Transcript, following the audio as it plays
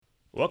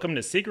Welcome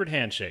to Secret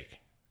Handshake,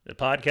 the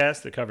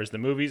podcast that covers the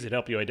movies that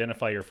help you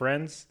identify your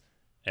friends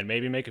and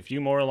maybe make a few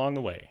more along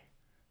the way.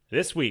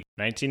 This week,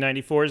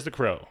 1994 is The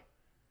Crow.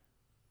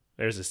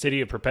 There's a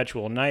city of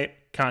perpetual night,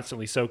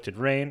 constantly soaked in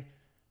rain,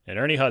 and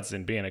Ernie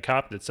Hudson being a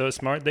cop that's so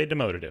smart they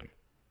demoted him.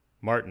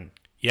 Martin.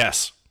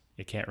 Yes.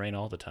 It can't rain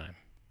all the time.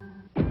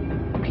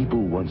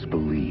 People once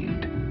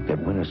believed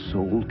that when a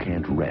soul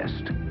can't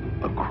rest,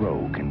 a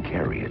crow can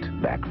carry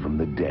it back from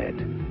the dead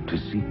to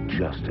seek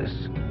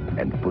justice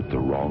and put the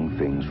wrong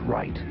things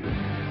right.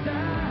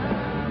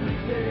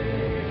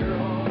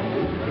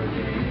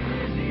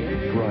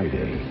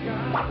 Friday,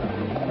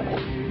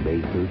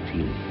 May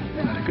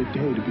 13th. Not a good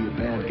day to be a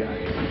bad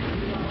guy.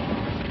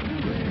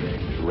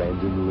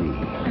 Brandon Lee.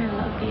 I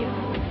love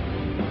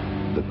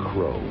you. The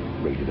Crow,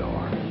 rated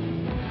R.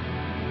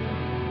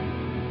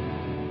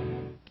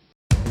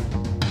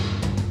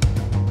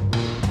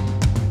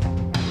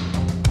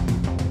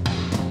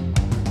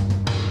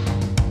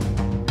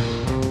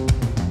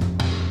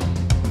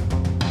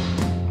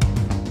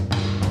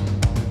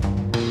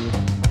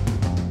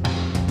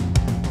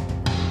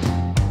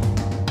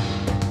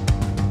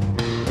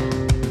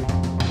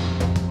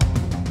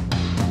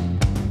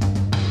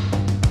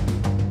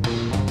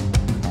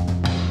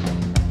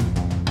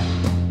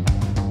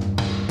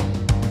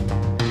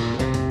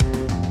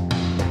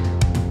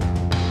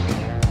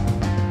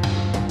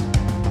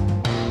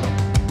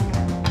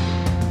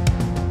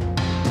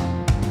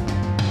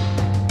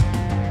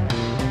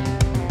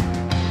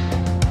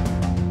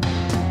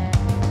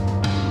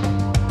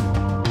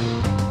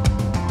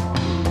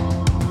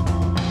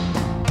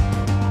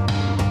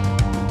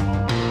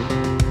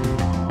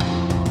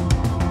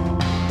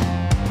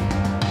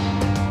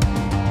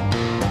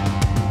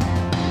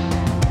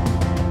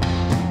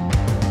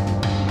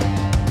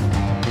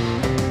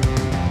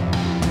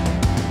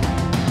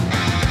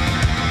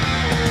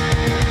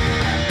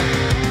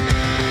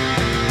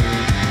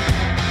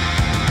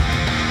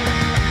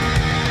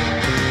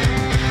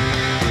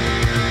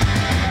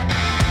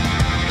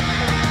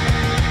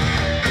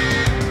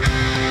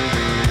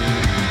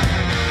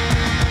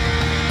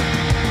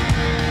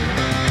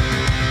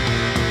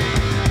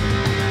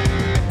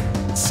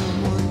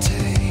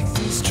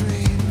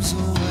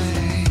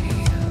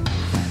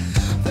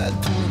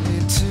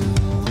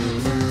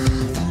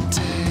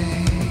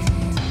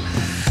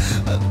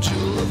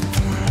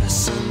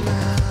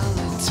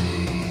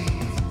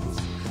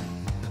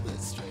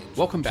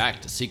 Welcome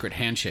back to Secret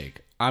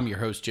Handshake. I'm your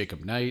host,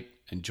 Jacob Knight,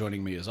 and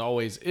joining me as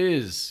always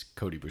is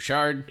Cody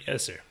Bouchard.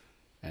 Yes, sir.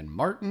 And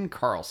Martin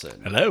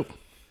Carlson. Hello.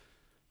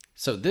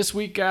 So this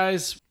week,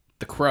 guys,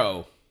 The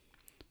Crow.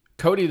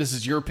 Cody, this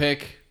is your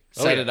pick.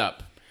 Set it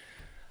up.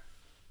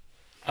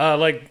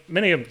 Like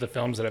many of the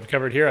films that I've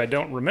covered here, I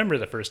don't remember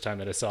the first time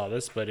that I saw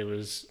this, but it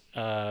was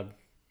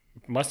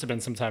must have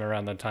been sometime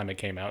around the time it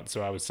came out.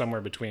 So I was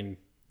somewhere between,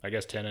 I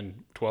guess, 10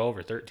 and 12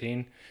 or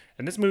 13.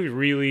 And this movie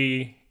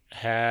really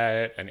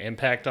had an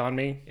impact on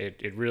me.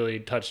 It really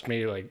touched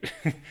me, like,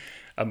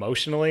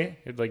 emotionally,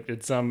 like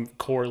at some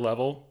core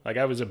level. Like,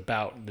 I was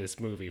about this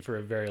movie for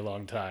a very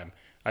long time.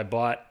 I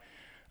bought,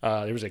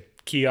 there was a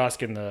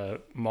kiosk in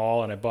the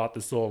mall, and I bought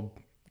this little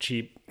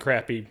cheap,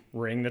 crappy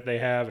ring that they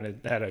have, and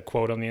it had a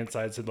quote on the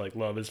inside that said, like,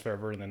 love is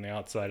forever, and then the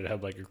outside it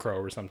had, like, a crow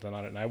or something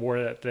on it, and I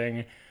wore that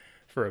thing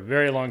for a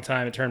very long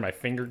time. It turned my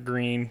finger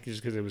green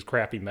just because it was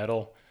crappy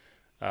metal.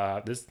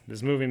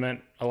 This movie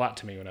meant a lot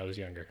to me when I was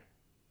younger.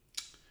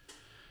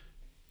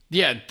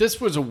 Yeah, this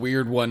was a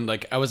weird one.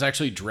 Like, I was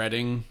actually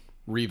dreading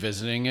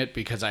revisiting it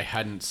because I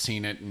hadn't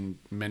seen it in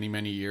many,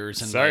 many years.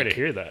 And Sorry to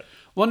hear that.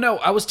 Well, no,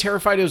 I was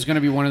terrified it was going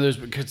to be one of those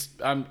because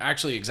I'm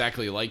actually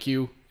exactly like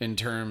you in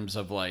terms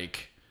of,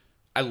 like,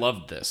 I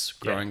loved this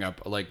growing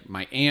up. Like,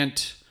 my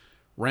aunt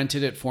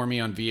rented it for me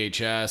on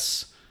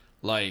VHS,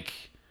 like,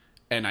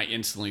 and I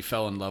instantly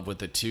fell in love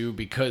with it too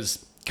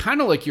because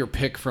kind of like your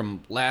pick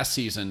from last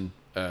season,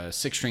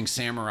 Six String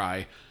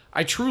Samurai,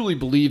 I truly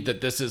believe that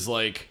this is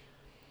like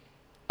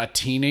a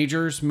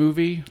teenager's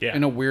movie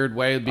in a weird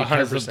way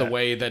because 100%. Of the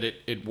way that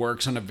it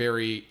works on a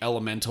very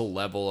elemental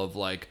level of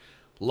like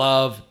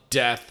love,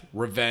 death,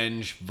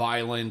 revenge,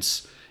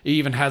 violence. It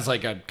even has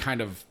like a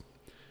kind of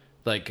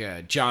like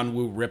a John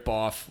Woo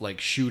ripoff like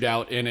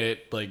shootout in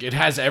it. Like it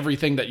has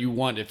everything that you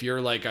want. If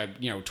you're like a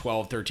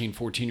 12, 13,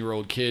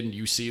 14-year-old kid and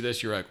you see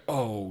this, you're like,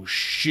 oh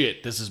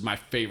shit, this is my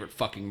favorite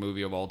fucking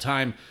movie of all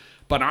time.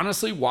 But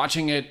honestly,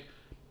 watching it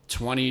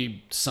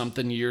 20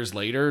 something years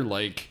later,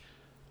 like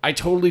I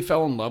totally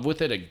fell in love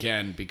with it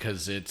again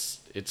because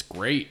it's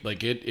great.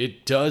 Like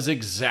it does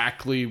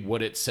exactly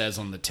what it says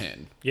on the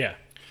tin. Yeah.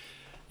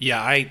 Yeah,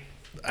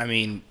 I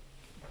mean,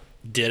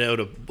 ditto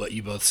to what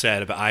you both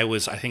said, but I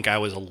think I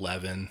was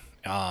 11,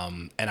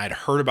 and I'd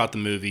heard about the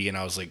movie and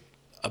I was like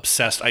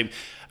obsessed. I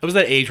was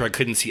that age where I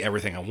couldn't see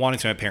everything I wanted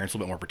to. My parents were a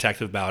little bit more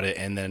protective about it,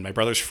 and then my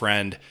brother's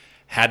friend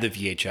had the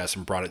VHS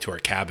and brought it to our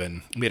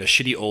cabin. We had a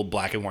shitty old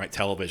black and white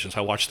television,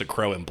 so I watched The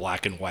Crow in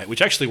black and white,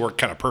 which actually worked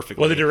kind of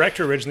perfectly. Well, the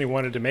director originally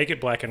wanted to make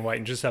it black and white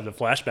and just have the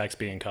flashbacks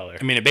be in color.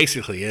 I mean, it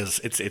basically is.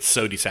 It's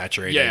so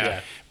desaturated.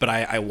 Yeah. But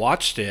I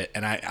watched it,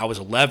 and I was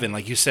 11.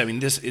 Like you said, I mean,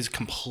 this is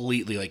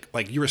completely,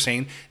 like you were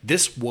saying,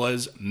 this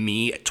was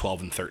me at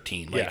 12 and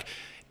 13. Like, Yeah.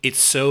 it's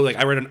so, like,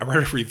 I read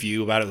a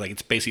review about it, like,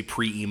 it's basically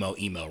pre-emo,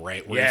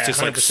 right? Where Yeah, it's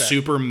just, like, 100%.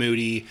 super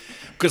moody.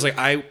 Because, like,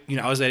 I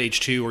was at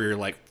age 2 where you're,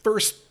 like,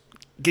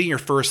 getting your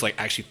first, like,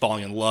 actually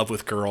falling in love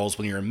with girls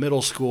when you're in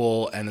middle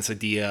school, and this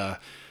idea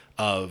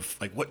of,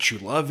 like, what true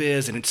love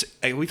is. And it's,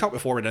 like, we talked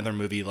before in another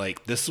movie,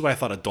 like, this is what I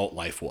thought adult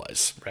life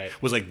was. Right.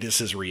 Was, like,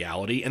 this is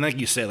reality. And like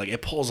you said, like,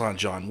 it pulls on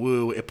John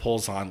Woo. It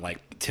pulls on,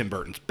 like, Tim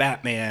Burton's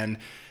Batman.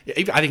 I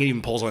think it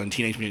even pulls on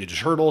Teenage Mutant Ninja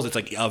Turtles. It's,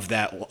 like, of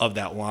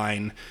that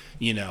line,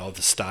 you know,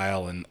 the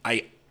style. And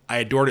I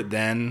adored it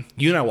then.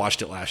 You and I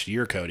watched it last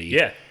year, Cody.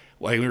 Yeah.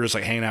 Like, we were just,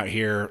 like, hanging out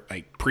here,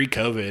 like,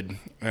 pre-COVID,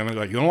 and I was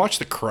like, you want to watch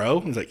The Crow?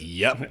 He's like,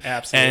 yep.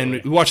 Absolutely.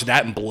 And we watched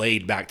that and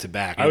Blade back to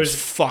back. It was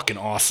was- fucking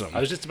awesome. I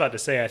was just about to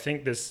say, I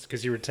think this,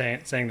 because you were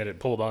saying that it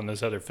pulled on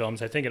those other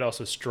films, I think it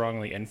also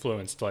strongly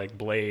influenced, like,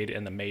 Blade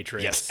and The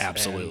Matrix. Yes,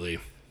 absolutely.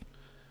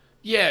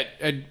 Yeah,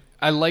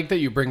 I like that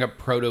you bring up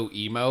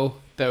proto-emo,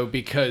 though,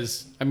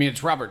 because, I mean,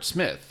 it's Robert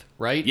Smith,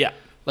 right? Yeah.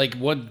 Like,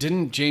 what,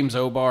 didn't James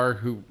O'Barr,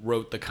 who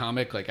wrote the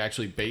comic, like,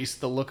 actually base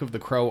the look of the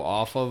Crow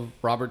off of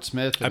Robert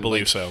Smith? I And,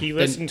 believe like, so. He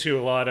listened to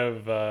a lot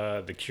of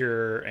The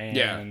Cure and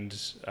Yeah.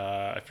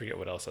 I forget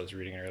what else I was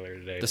reading earlier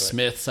today. The but-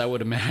 Smiths, I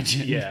would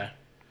imagine. Yeah.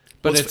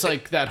 But it's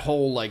like that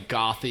whole, like,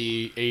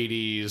 gothy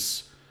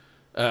 80s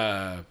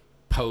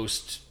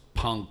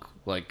post-punk,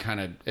 like, kind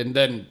of, and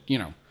then, you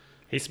know,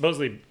 He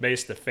supposedly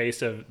based the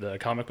face of the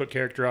comic book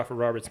character off of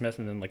Robert Smith,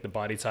 and then like the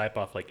body type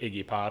off like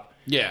Iggy Pop.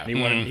 Yeah.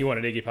 And he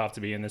wanted Iggy Pop to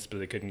be in this, but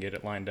they couldn't get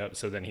it lined up.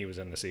 So then he was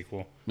in the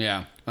sequel.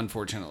 yeah,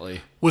 unfortunately.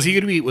 Was he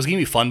gonna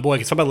be Fun Boy?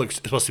 Because somebody looks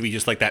supposed to be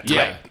just like that type.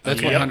 Yeah,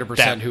 that's Yep.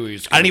 100% who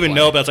he's I didn't even gonna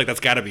know, play. but it's like that's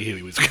got to be who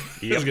he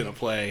was gonna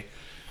play.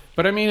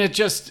 But I mean,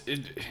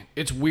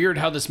 it's weird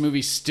how this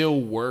movie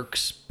still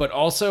works, but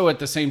also at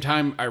the same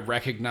time, I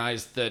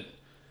recognize that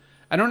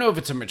I don't know if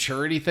it's a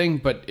maturity thing,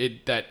 but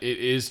it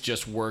is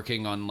just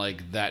working on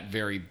like that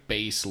very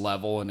base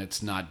level, and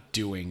it's not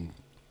doing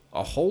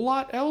a whole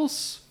lot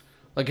else.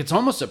 Like it's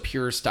almost a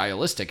pure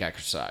stylistic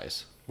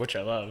exercise. Which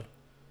I love.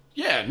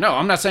 Yeah, no,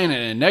 I'm not saying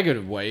it in a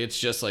negative way. It's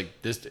just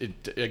like this.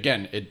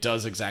 It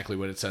does exactly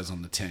what it says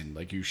on the tin.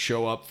 Like you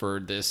show up for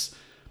this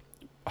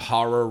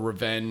horror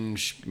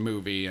revenge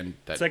movie, and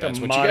It's like that's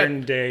a what you get.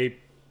 modern day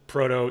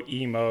proto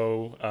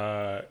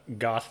emo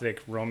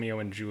gothic Romeo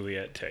and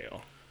Juliet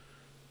tale.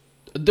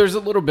 There's a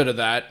little bit of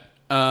that,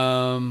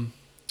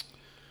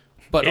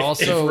 but If,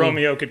 also if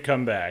Romeo could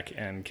come back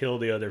and kill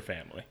the other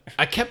family.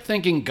 I kept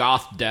thinking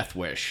goth Death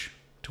Wish,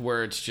 to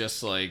where it's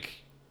just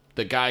like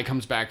the guy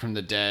comes back from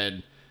the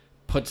dead,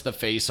 puts the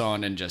face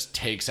on, and just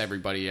takes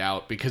everybody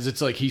out, because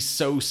it's like he's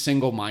so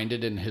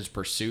single-minded in his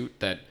pursuit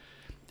that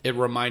it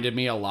reminded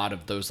me a lot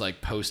of those like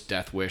post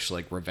Death Wish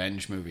like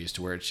revenge movies,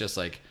 to where it's just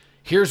like,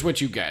 here's what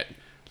you get,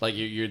 like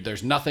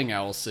there's nothing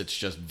else, it's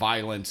just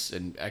violence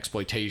and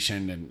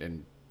exploitation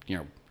and you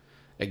know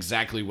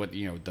exactly what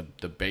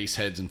the base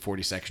heads in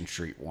 42nd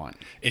Street want.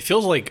 It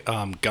feels like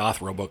goth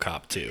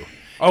RoboCop too.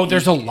 Oh,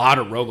 there's a lot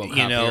of RoboCop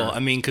You know, here. I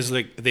mean, because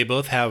like they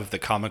both have the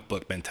comic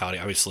book mentality.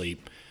 Obviously,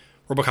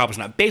 RoboCop is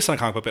not based on a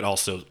comic book, but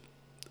also,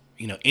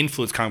 you know,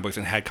 influenced comic books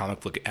and had comic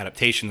book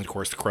adaptations. Of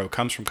course, The Crow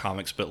comes from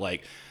comics, but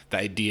like the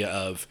idea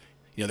of,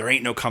 you know, there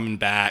ain't no coming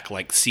back.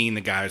 Like seeing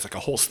the guys, like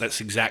that's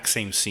the exact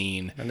same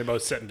scene. And they're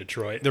both set in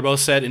Detroit. They're both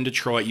set in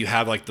Detroit. You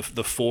have like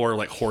the four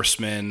like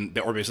horsemen,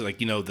 or basically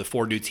like, you know, the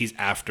four dudes he's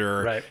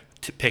after, Right.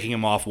 Picking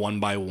them off one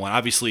by one.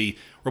 Obviously,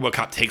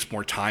 RoboCop takes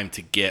more time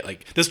to get,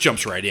 like, this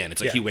jumps right in. It's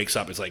like Yeah. he wakes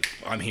up, it's like,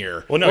 I'm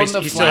here. Well, no, Well, he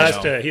the still has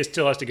Flash- he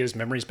still has to get his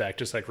memories back,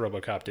 just like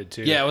RoboCop did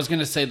too. Yeah, I was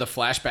gonna say the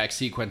flashback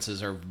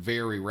sequences are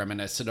very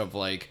reminiscent of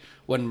like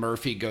when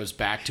Murphy goes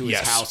back to his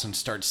Yes. house and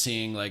starts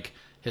seeing like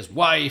his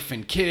wife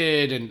and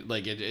kid, and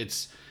like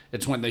it's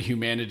when the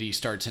humanity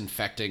starts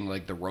infecting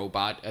like the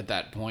robot at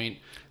that point.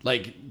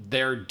 Like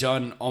they're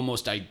done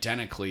almost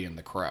identically in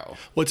The Crow.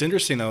 What's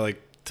interesting though,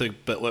 like,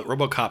 but what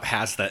RoboCop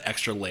has that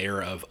extra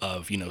layer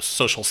of you know,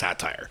 social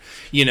satire,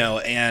 you know,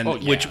 and Oh,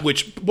 yeah.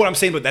 which what I'm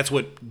saying, but that's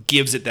what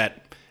gives it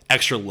that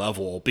extra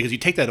level, because you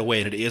take that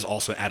away and it is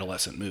also an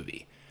adolescent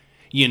movie.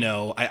 You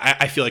know,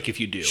 I feel like if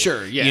you do,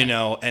 Sure, yeah. you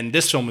know, and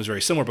this film is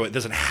very similar, but it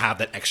doesn't have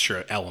that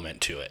extra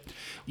element to it.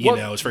 You Well-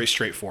 know, it's very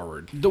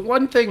straightforward. The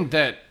one thing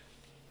that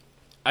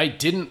I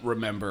didn't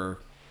remember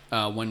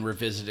when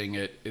revisiting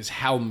it is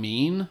how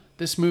mean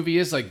this movie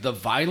is. Like the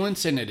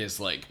violence in it is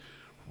like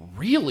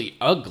really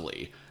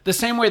ugly. The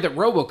same way that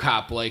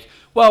RoboCop, like,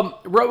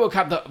 well,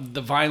 RoboCop,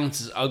 the violence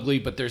is ugly,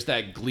 but there's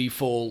that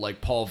gleeful, like,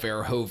 Paul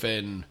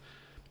Verhoeven,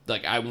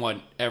 like, I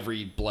want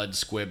every blood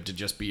squib to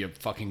just be a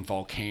fucking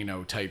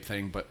volcano type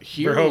thing. But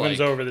here,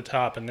 Verhoeven's like, over the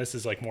top, and this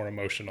is like more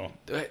emotional.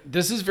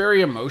 this is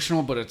very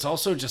emotional, but it's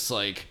also just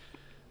like,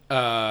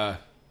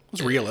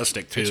 It's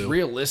realistic too. it's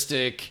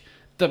realistic.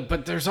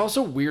 but there's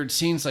also weird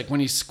scenes like when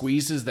he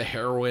squeezes the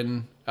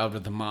heroin out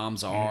of the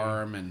mom's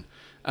arm, and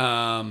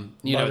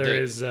Mother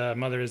is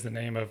the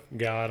name of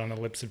God on the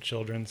lips of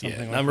children.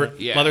 Something like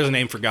that. Yeah. Mother's a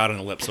name for God on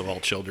the lips of all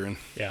children.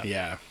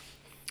 Yeah.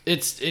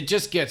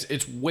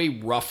 It's way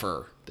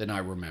rougher than I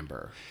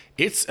remember.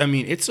 It's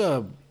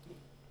a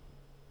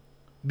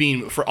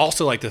being for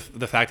also like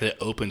the fact that it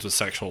opens with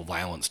sexual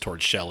violence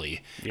towards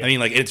Shelley. Yeah. I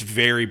mean, like it's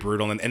very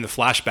brutal, and the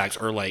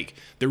flashbacks are like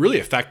they're really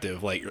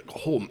effective. Like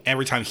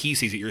every time he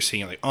sees it, you're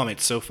seeing like, oh man,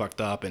 it's so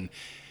fucked up, and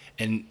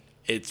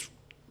it's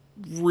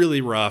really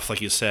rough,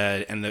 like you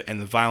said, and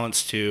the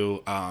violence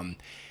too.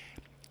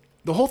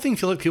 The whole thing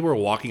feels like people are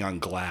walking on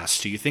glass.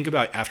 So you think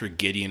about after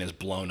Gideon is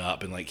blown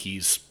up and like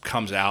he's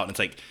comes out, and it's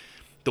like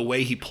the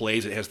way he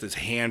plays it has this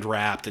hand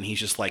wrapped, and he's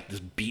just like this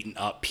beaten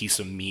up piece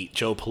of meat,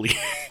 Joe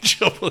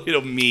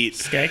Polito meat.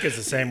 Skank is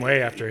the same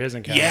way after his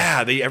encounter.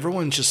 Yeah,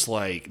 everyone's just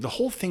like the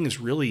whole thing is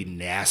really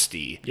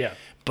nasty. Yeah,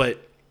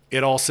 but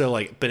it also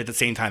but at the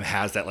same time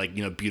has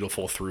that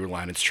beautiful through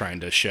line. It's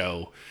trying to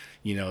show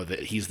that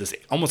he's this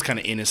almost kind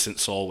of innocent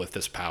soul with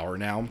this power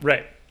now.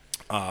 Right.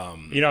 I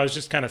was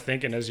just kind of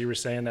thinking as you were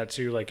saying that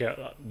too, like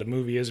the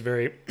movie is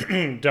very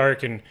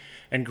dark and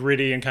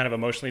gritty and kind of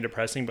emotionally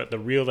depressing, but the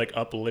real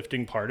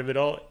uplifting part of it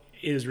all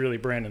is really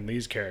Brandon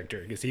Lee's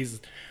character, because he's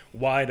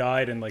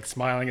wide-eyed and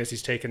smiling as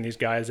he's taking these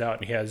guys out,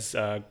 and he has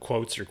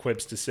quotes or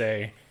quips to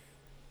say.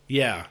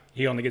 Yeah.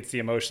 He only gets the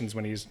emotions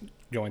when he's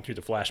going through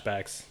the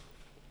flashbacks.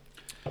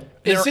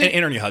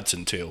 And Ernie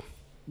Hudson too.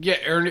 Yeah,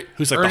 Ernie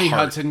Ernie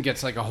Hudson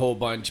gets a whole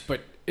bunch,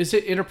 but is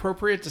it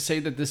inappropriate to say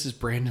that this is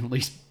Brandon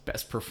Lee's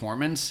best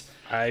performance?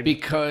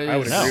 Because I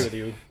would agree with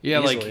you.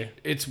 Yeah, easily.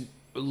 it's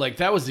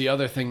that was the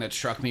other thing that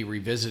struck me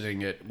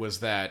revisiting it, was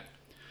that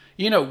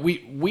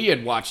we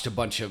had watched a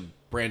bunch of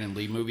Brandon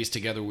Lee movies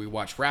together. We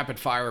watched Rapid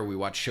Fire, we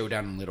watched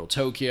Showdown in Little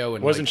Tokyo,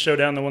 and wasn't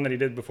Showdown the one that he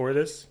did before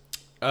this?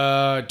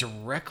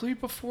 Directly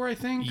before, I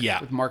think.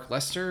 Yeah, with Mark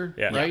Lester.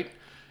 Yeah, right.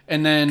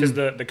 And then because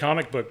the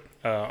comic book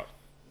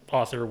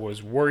author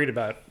was worried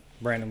about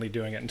Brandon Lee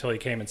doing it until he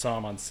came and saw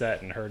him on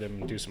set and heard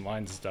him do some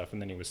lines and stuff,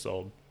 and then he was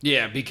sold.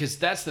 Yeah, because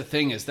that's the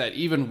thing, is that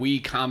even we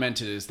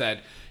commented is that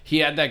he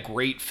had that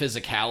great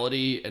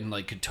physicality and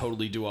could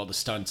totally do all the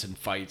stunts and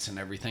fights and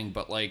everything,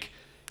 but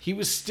he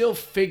was still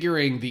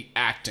figuring the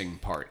acting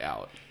part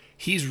out.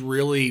 He's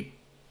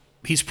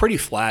pretty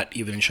flat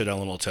even in Showdown in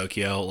Little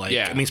Tokyo.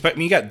 Yeah. I mean,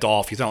 you got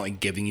Dolph. He's not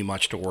giving you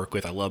much to work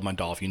with. I love my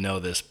Dolph. You know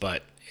this,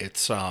 but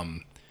it's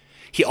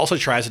he also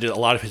tries to do a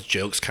lot of his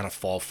jokes kind of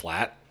fall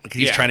flat.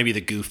 He's trying to be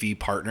the goofy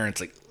partner.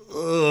 And it's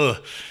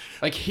ugh.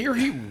 Here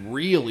he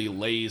really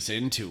lays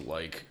into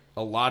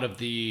a lot of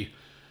the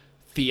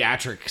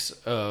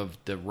theatrics of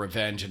the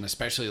revenge, and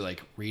especially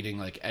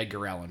reading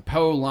Edgar Allan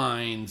Poe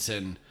lines,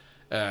 and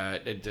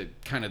the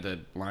kind of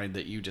the line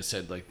that you just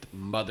said,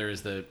 mother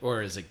is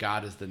or is it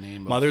God is the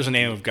name? Mother's the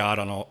name of God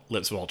on all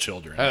lips of all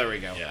children. Oh, there we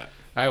go. Yeah.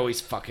 I always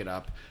fuck it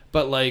up.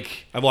 But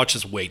I've watched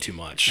this way too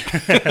much.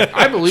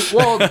 I believe.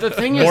 Well, the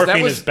thing is,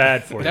 morphine is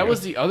bad for you. That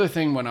was the other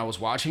thing when I was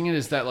watching it,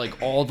 is that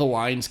all the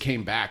lines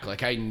came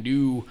back. I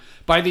knew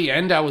by the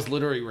end, I was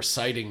literally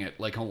reciting it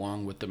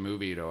along with the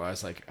movie. I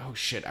was like, oh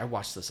shit, I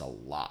watched this a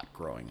lot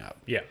growing up.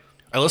 Yeah.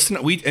 I listened.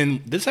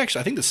 And this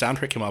actually, I think the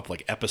soundtrack came up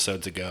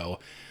episodes ago.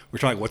 We're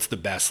talking what's the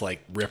best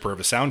ripper of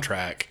a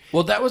soundtrack.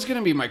 Well, that was going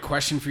to be my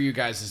question for you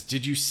guys: is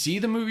did you see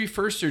the movie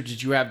first, or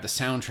did you have the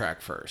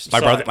soundtrack first?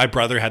 My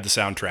brother had the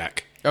soundtrack.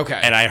 Okay.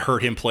 And I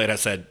heard him play it. I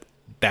said,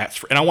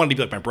 and I wanted to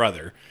be like my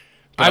brother.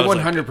 I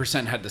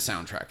 100% had the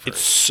soundtrack first. It's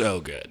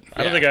so good.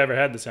 I don't think I ever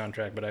had the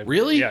soundtrack, but I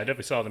really, yeah, I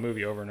definitely saw the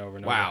movie over and over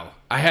and over. Wow,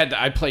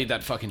 I played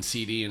that fucking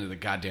CD into the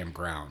goddamn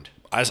ground.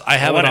 I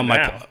have it on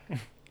my.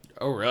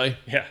 Oh really?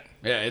 Yeah.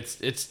 Yeah,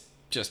 it's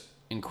just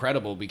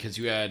incredible, because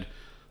you had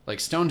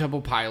Stone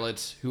Temple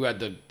Pilots, who had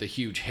the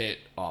huge hit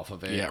off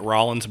of it. Yeah,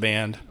 Rollins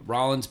Band,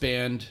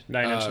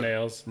 Nine Inch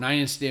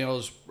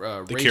Nails,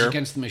 Rage Cure.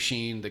 Against the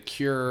Machine, The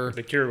Cure,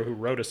 who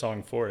wrote a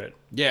song for it.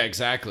 Yeah,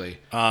 exactly.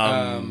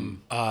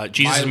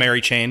 Jesus and Mary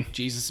Chain,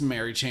 Jesus and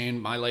Mary Chain,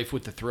 My Life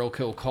with the Thrill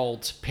Kill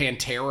Cult,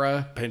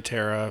 Pantera.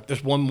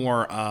 There's one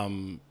more.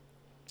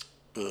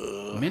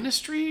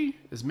 Ministry?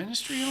 Is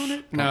Ministry on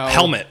it? No.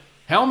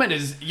 Helmet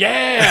is,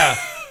 yeah.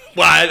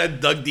 Well, I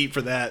dug deep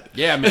for that.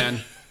 Yeah,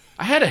 man.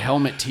 I had a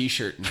Helmet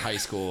t-shirt in high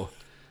school.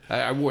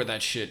 I wore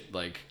that shit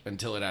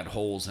until it had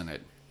holes in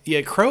it.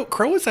 Yeah, Crow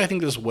was, I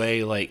think, this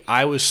way.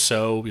 I was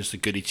so just a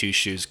goody two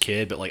shoes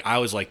kid, but I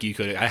was you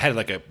could. I had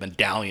a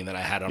medallion that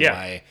I had on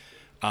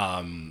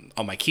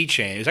my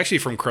keychain. It was actually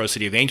from Crow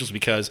City of Angels,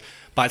 because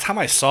by the time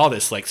I saw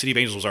this, City of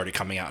Angels was already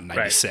coming out in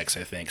 '96,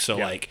 I think. So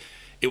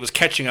it was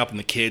catching up on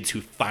the kids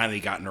who finally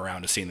gotten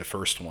around to seeing the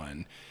first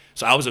one.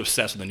 So I was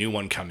obsessed with the new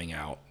one coming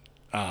out.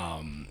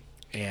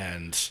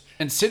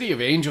 And City of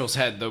Angels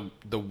had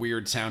the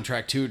weird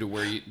soundtrack too, to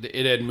where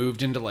it had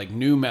moved into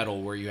new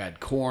metal, where you had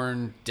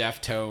Korn,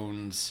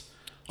 Deftones,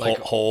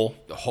 Hole,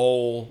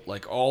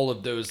 all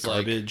of those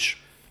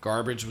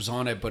Garbage was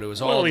on it, but it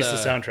was all. At least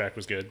the soundtrack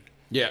was good.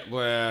 Yeah,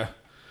 well,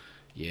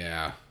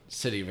 yeah.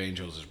 City of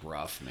Angels is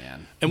rough,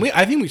 man. And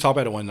I think we talked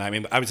about it one night. I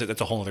mean, obviously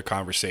that's a whole other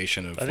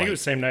conversation of. I think it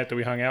was the same night that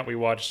we hung out. We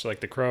watched like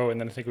The Crow,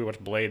 and then I think we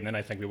watched Blade, and then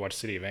I think we watched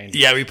City of Angels.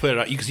 Yeah, we put it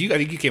on because I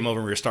think you came over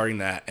and we were starting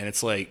that, and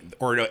it's like,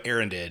 or no,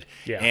 Aaron did.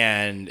 Yeah.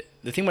 And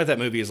the thing about that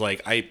movie is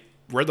like I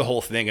read the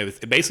whole thing.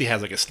 It basically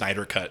has like a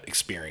Snyder cut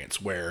experience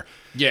where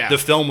the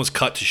film was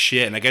cut to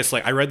shit, and I guess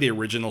like I read the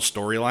original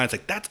storyline. It's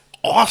like that's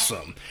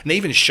awesome, and they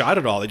even shot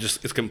it all.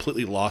 It's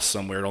completely lost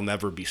somewhere. It'll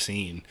never be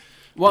seen.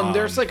 Well, and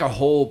there's like a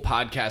whole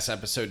podcast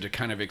episode to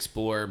kind of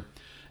explore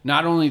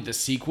not only the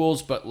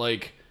sequels, but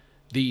like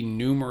the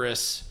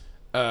numerous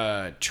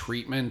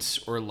treatments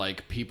or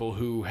like people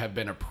who have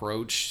been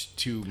approached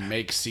to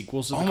make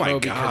sequels of The Crow,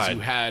 because you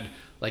had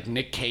like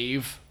Nick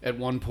Cave at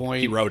one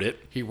point. He wrote it.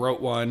 He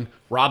wrote one.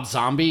 Rob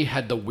Zombie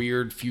had the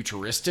weird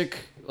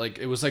futuristic, like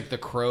it was like The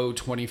Crow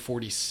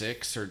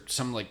 2046 or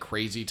some like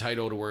crazy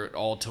title to where it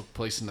all took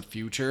place in the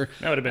future.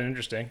 That would have been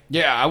interesting.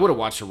 Yeah, I would have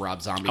watched a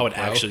Rob Zombie. I would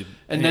Crow. actually.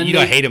 And then you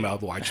don't hate him. I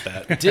would watch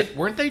that.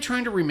 weren't they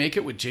trying to remake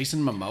it with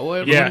Jason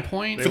Momoa at Yeah, one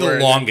point? For the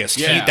longest.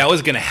 Yeah. That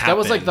was going to happen. That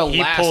was like the He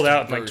last pulled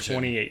out in like version.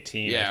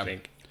 2018, Yeah. I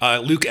think.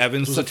 Luke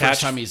Evans It was was the first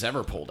attached. time he's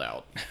ever pulled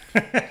out.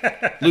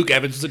 Luke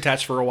Evans was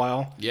attached for a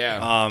while.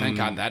 Yeah, thank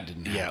God that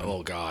didn't happen. Yeah.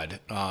 Oh God.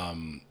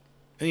 And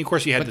of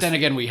course you had. But then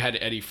again, we had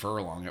Eddie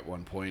Furlong at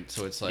one point,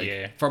 so it's like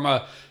Yeah. from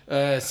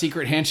a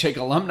Secret Handshake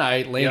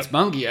alumni, Lance Yep.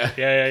 Mungia.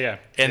 Yeah.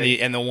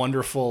 and the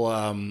wonderful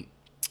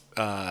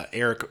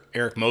Eric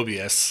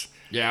Mobius.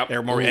 Yeah.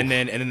 Eric Mor- and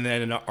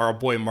then our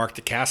boy Mark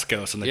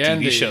Dacascos on the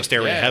and TV show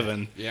Stairway to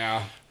Heaven.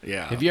 Yeah.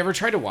 Yeah. Have you ever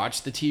tried to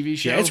watch the TV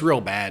show? Yeah, it's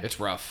real bad.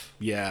 It's rough.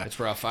 Yeah. It's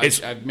rough.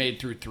 It's- I've made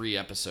through 3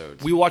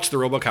 episodes. We watched the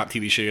RoboCop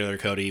TV show together,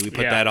 Cody. We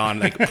put Yeah. that on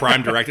like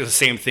Prime Direct. It's the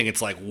same thing.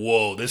 It's like,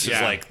 whoa, this is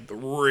Yeah. like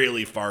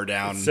really far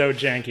down. So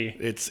janky.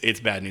 It's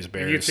bad news You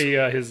bears. see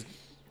his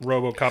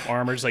RoboCop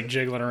armor just like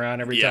jiggling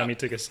around every Yeah. time he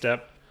took a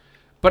step.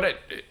 But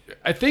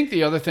I think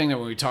the other thing that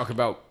when we talk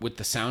about with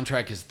the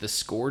soundtrack is the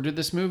score to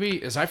this movie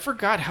is I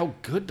forgot how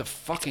good the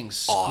fucking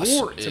score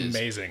Awesome. is. It's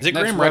amazing. Is it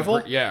That's Graham right Revel?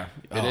 for- Yeah,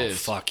 it is.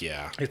 Fuck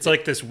yeah. It's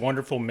like this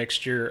wonderful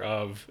mixture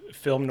of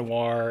film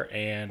noir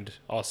and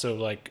also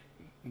like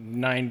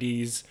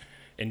 90s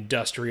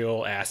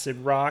industrial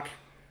acid rock,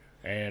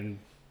 and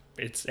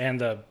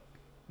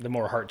the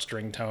more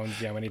heartstring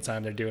tones,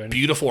 anytime they're doing.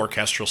 Beautiful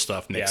orchestral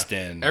stuff mixed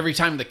Yeah. in. Every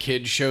time the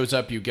kid shows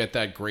up, you get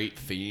that great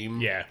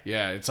theme. Yeah.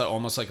 Yeah, it's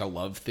almost like a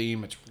love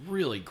theme. It's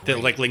really great.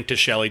 That like linked to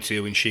Shelley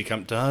too when she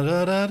comes da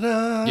da da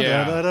da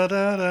Yeah. da da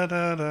da da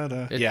da da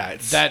da. Yeah,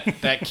 it's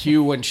that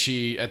cue when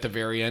she at the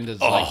very end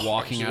is like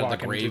walking She's out of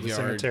the walking into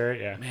graveyard.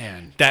 cemetery, yeah.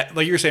 Man, that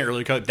like you were saying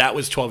earlier, Cody, that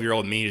was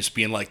 12-year-old me just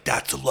being like,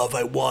 "That's the love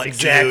I want."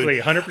 Exactly,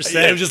 dude. 100%.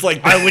 Yeah, I'm just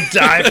like, I would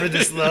die for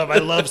this love. I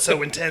love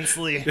so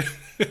intensely.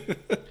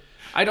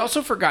 I'd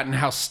also forgotten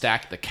how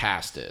stacked the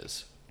cast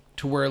is,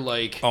 to where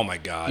like oh my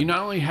god, you not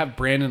only have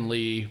Brandon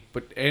Lee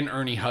and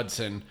Ernie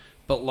Hudson,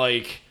 but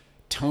like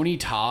Tony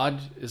Todd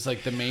is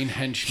like the main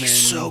henchman. he's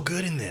so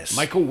good in this.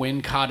 Michael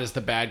Wincott is the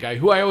bad guy,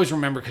 who I always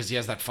remember because he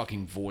has that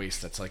fucking voice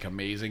that's like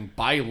amazing.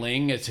 Bai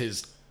Ling is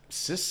his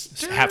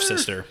sister, half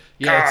sister.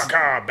 Yeah,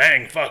 Caw,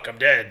 bang, fuck, I'm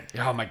dead.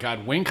 oh my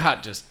god,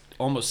 Wincott just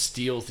almost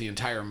steals the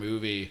entire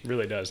movie.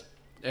 Really does.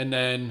 And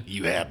then,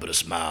 You have but a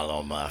smile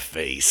on my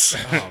face.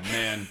 oh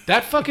man,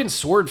 that fucking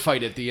sword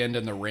fight at the end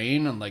in the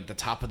rain on like the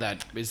top of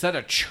that, is that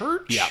a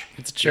church? Yeah.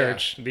 It's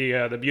church.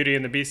 The Beauty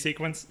and the Beast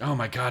sequence. Oh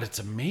my god, it's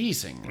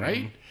amazing,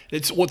 right?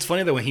 It's what's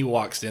funny though when he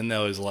walks in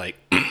though is like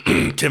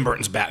Tim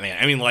Burton's Batman.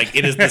 I mean, like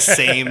it is the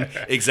same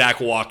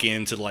exact walk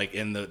into like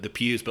in the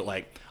pews, but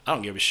like I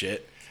don't give a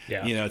shit.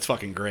 Yeah. It's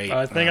fucking great.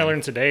 I think I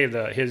learned today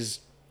his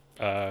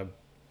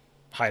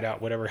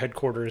hideout, whatever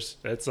headquarters.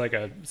 It's like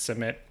a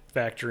cement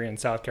factory in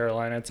South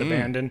Carolina. It's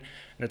abandoned,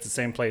 and it's the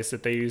same place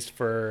that they used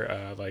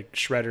for like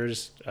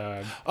Shredder's.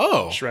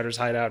 Shredder's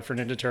hideout for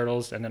Ninja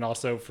Turtles, and then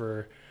also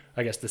for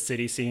I guess the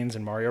city scenes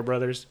in Mario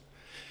Brothers.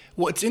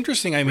 Well, it's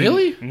interesting. I mean,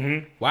 Really?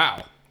 Mm-hmm.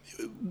 Wow.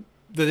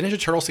 the Ninja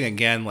Turtles thing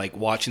again. Like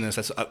watching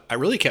this, I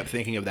really kept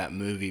thinking of that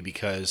movie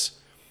because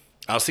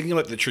I was thinking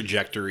about the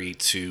trajectory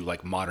to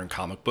like modern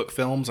comic book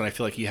films, and I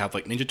feel like you have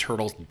like Ninja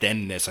Turtles,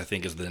 then this I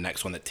think is the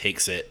next one that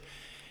takes it.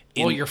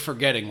 Well, you're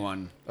forgetting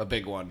one, a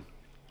big one.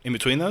 In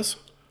between those,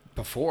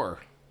 Before.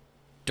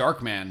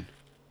 Darkman.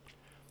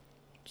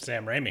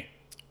 Sam Raimi.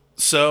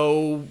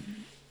 so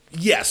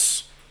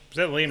yes, Is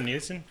that Liam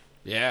Neeson?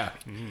 Yeah.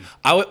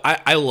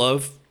 I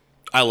love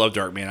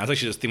Darkman. I was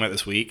actually just thinking about it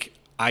this week.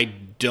 I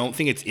don't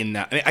think it's in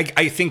that. I mean,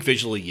 I think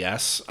visually,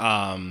 yes.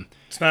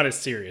 It's not as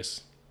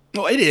serious.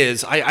 Well, it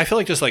is. I feel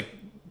like just like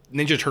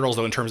Ninja Turtles,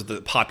 though, in terms of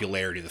the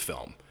popularity of the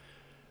film.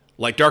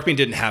 Like, Darkman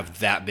didn't have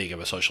that big of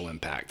a social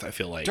impact, I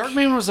feel like.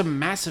 Darkman was a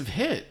massive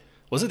hit.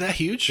 Was it that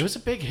huge? It was a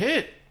big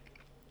hit.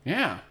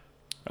 Yeah.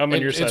 I'm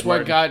on your side, It's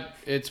what Martin.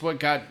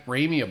 got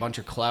Raimi a bunch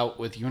of clout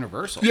with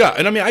Universal. Yeah,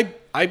 and I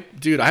mean,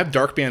 dude, I have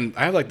Darkman.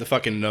 I have, like, the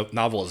fucking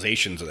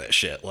novelizations of that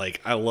shit. Like,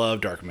 I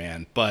love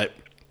Darkman. But,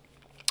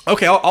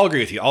 okay, I'll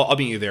agree with you. I'll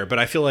meet you there. But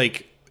I feel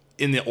like,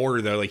 in the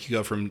order, though, like, you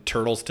go from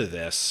Turtles to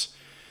this,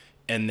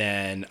 and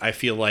then I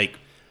feel like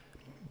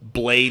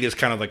Blade is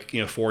kind of like,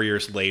 4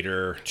 years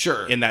later.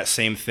 Sure. In that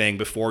same thing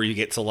before you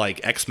get to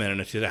like X-Men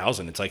in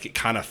 2000. It's like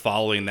kind of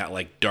following that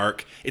like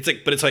dark. It's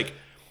like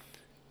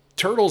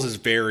Turtles is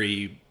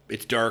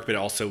it's dark, but it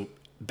also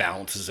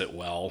balances it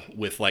well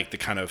with like the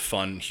kind of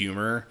fun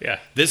humor. Yeah.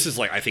 This is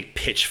like, I think,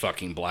 pitch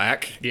fucking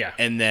black. Yeah.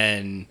 And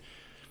then,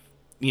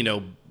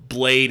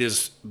 Blade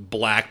is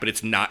black, but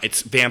it's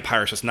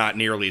vampires, so it's not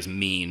nearly as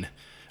mean.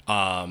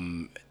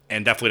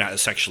 And definitely not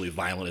as sexually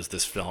violent as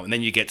this film. And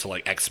then you get to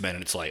like X-Men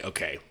and it's like,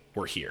 okay,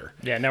 we're here.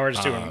 Yeah, now we're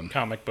just doing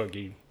comic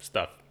booky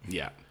stuff.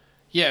 Yeah.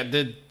 Yeah,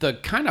 the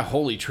kind of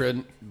holy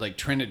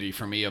trinity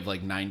for me of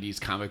like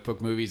 90s comic book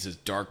movies is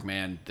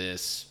Darkman,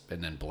 this,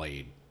 and then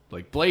Blade.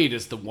 Like Blade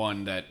is the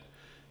one that,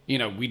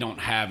 we don't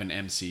have an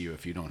MCU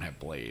if you don't have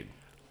Blade.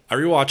 I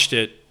rewatched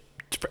it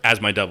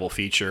as my double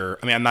feature.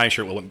 I mean, I'm not even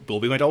sure it will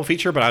be my double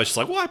feature, but I was just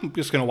like, well, I'm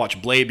just going to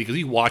watch Blade because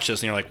you watch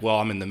this and you're like, well,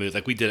 I'm in the mood.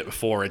 Like we did it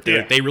before.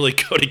 They really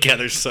go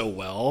together so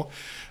well.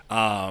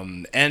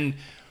 And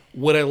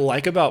what I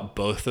like about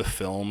both the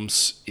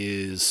films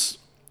is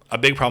a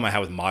big problem I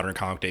have with modern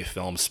comic day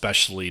films,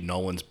 especially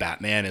Nolan's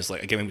Batman, is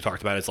like, again, we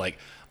talked about it, it's like,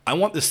 I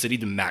want the city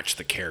to match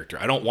the character.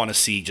 I don't want to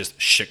see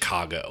just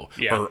Chicago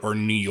or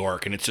New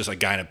York and it's just a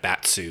guy in a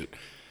bat suit.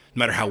 No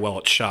matter how well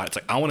it's shot, it's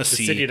like, I want to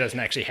see... The city doesn't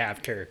actually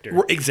have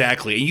character.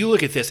 Exactly. And you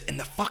look at this, and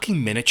the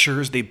fucking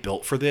miniatures they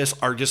built for this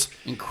are just...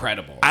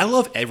 incredible. I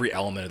love every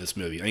element of this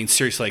movie. I mean,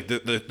 seriously, like,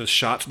 the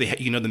shots, the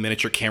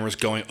miniature cameras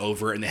going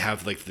over, and they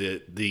have, like,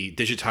 the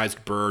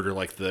digitized bird or,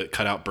 like, the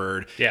cutout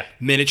bird. Yeah.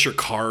 Miniature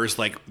cars,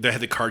 like, they had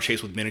the car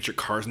chase with miniature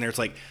cars in there. It's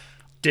like...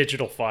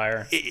 Digital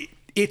fire.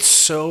 It's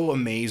so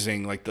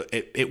amazing. Like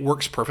it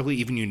works perfectly.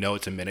 Even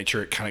it's a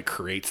miniature, it kind of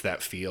creates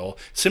that feel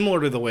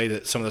similar to the way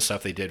that some of the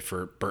stuff they did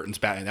for Burton's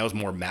Batman. That was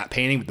more matte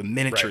painting, but the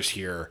miniatures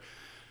here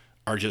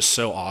are just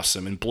so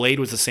awesome. And Blade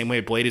was the same way.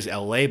 Blade is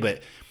LA,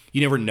 but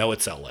you never know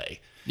it's LA.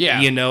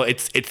 Yeah,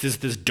 it's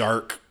this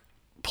dark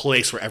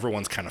place where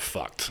everyone's kind of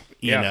fucked.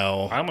 You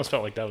know, I almost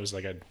felt like that was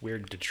like a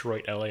weird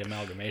Detroit LA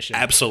amalgamation.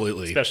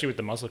 Absolutely, especially with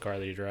the muscle car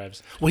that he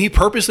drives. Well,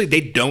 they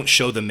don't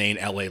show the main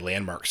LA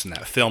landmarks in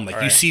that film.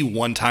 Like you see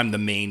one time the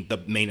main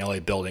LA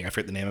building. I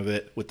forget the name of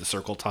it with the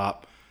circle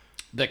top.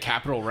 The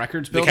Capitol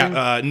Records building?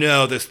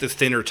 No, this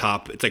thinner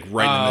top. It's like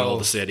right in the middle of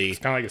the city. It's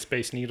kind of like a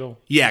Space Needle.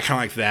 Yeah,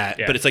 kind of like that.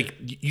 Yeah. But it's like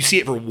you see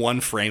it for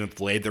one frame of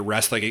Blade. The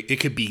rest, like it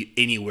could be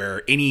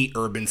anywhere, any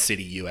urban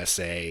city,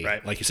 USA.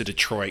 Right. Like you said,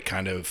 Detroit,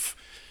 kind of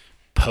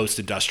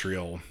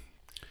post-industrial.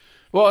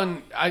 Well,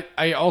 and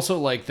I also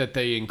like that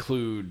they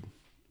include,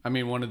 I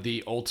mean, one of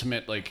the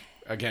ultimate, like,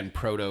 again,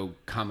 proto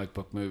comic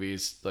book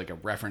movies, like a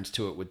reference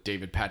to it with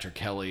David Patrick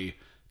Kelly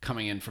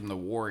coming in from the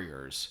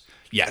Warriors.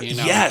 Yeah.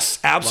 Yes,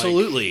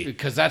 absolutely.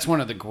 Because that's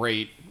one of the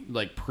great,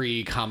 like,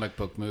 pre-comic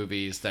book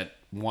movies that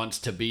wants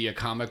to be a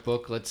comic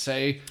book, let's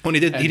say. When he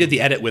did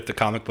the edit with the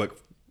comic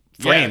book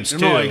frames, too.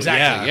 No,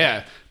 exactly,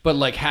 yeah. But,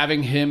 like,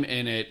 having him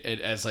in it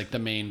as, like, the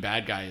main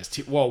bad guy is,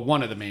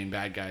 one of the main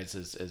bad guys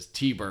is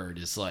T-Bird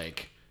is,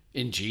 like,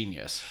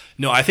 ingenious.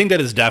 No, I think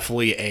that is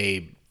definitely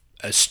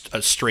a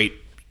straight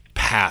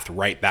path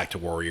right back to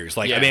Warriors.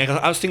 Like, I mean,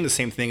 I was thinking the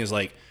same thing as,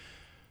 like,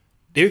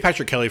 David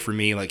Patrick Kelly, for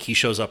me, like, he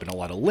shows up in a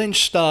lot of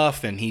Lynch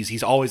stuff, and he's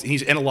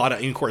in a lot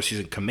of, of course, he's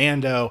in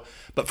Commando,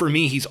 but for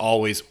me, he's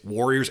always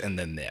Warriors and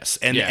then this.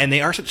 And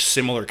they are such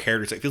similar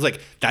characters. It feels like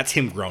that's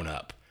him grown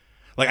up.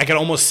 Like, I could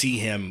almost see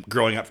him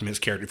growing up from his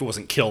character if it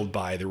wasn't killed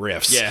by the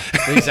riffs. Yeah,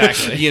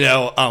 exactly.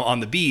 On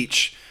the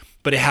beach.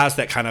 But it has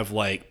that kind of,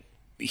 like,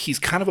 he's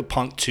kind of a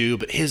punk, too,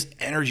 but his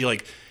energy,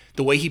 like,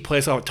 the way he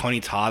plays off with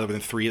Tony Todd, the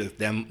three of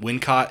them,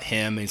 Wincott,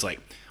 him, and he's like,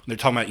 they're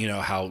talking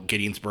about, how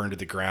Gideon's burned to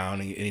the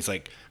ground, and he's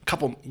like,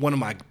 one of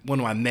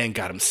my men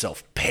got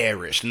himself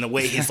perished, and the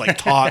way he's like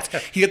talks,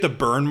 he got the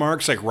burn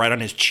marks like right on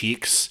his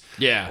cheeks,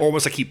 or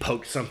almost like he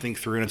poked something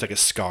through and it's like a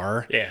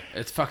scar. Yeah,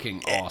 it's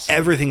fucking awesome.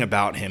 Everything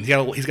about him,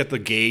 he's got the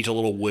gauge, a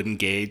little wooden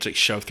gauge, like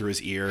shoved through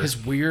his ear.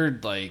 His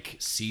weird like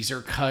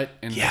Caesar cut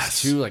in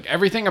this too, like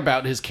everything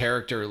about his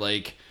character,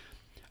 like.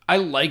 I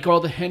like all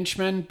the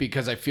henchmen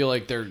because I feel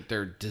like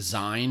they're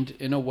designed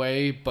in a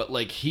way, but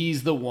like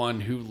he's the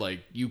one who like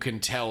you can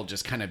tell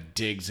just kind of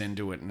digs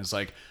into it and is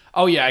like,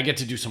 oh yeah, I get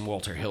to do some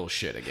Walter Hill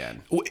shit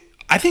again.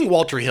 I think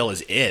Walter Hill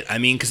is it. I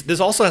mean, because this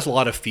also has a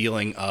lot of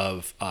feeling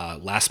of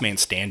Last Man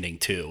Standing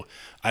too.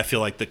 I feel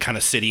like the kind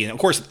of city, and of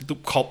course,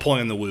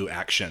 pulling in the Woo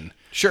action.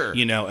 Sure.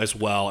 As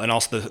well. And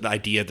also the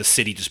idea of the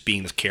city just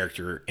being this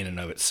character in and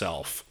of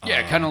itself.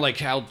 Yeah, kind of like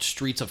how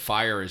Streets of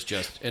Fire is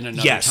just in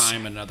another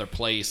time, another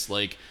place.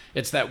 Like,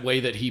 it's that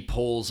way that he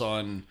pulls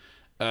on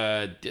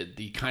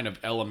the kind of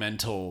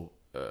elemental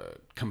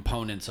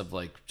components of,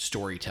 like,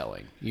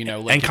 storytelling.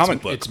 Like and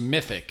comic book. It's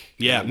mythic.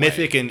 Yeah,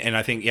 mythic and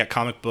I think,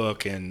 comic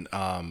book and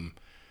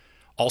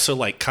also,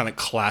 like, kind of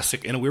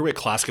classic, in a weird way,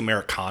 classic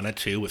Americana,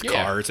 too, with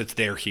cars. It's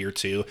there here,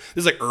 too.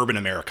 This is, like, urban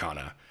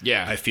Americana.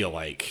 Yeah. I feel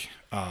like.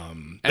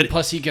 And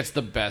plus he gets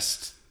the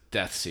best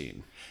death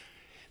scene.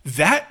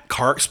 That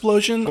car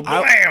explosion,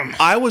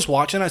 I was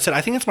watching, I said, I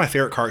think it's my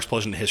favorite car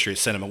explosion in the history of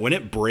cinema. When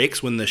it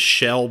breaks, when the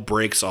shell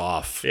breaks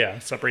off. Yeah,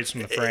 separates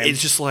from the frame.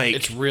 It's just like...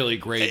 It's really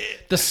great.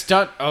 The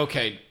stunt,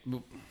 okay.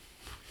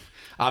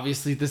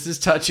 Obviously, this is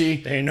touchy.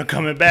 There ain't no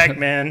coming back,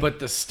 man. But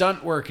the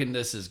stunt work in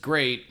this is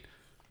great.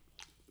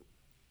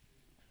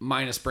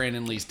 Minus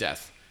Brandon Lee's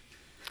death.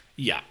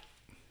 Yeah.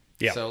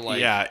 yeah. So,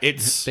 like, Yeah,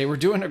 it's... they were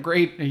doing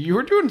you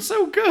were doing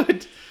so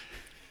good.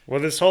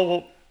 Well, this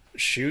whole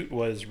shoot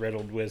was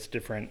riddled with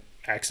different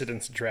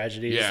accidents and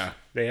tragedies. Yeah.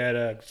 They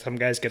had some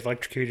guys get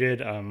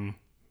electrocuted.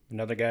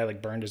 Another guy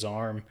like burned his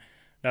arm.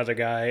 Another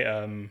guy,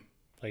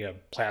 like a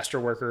plaster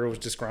worker, was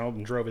disgruntled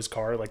and drove his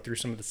car like through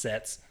some of the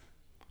sets.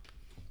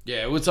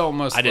 Yeah, it was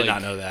almost I did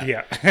not know that.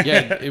 Yeah.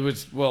 Yeah, it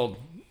was, well,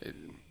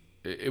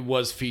 it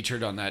was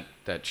featured on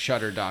that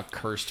Shudder doc,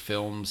 Cursed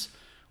Films,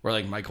 where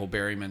like Michael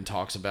Berryman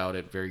talks about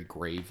it very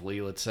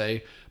gravely, let's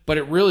say. But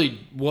it really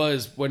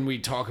was, when we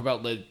talk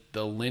about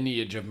the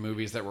lineage of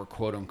movies that were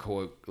quote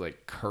unquote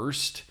like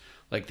cursed,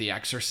 like The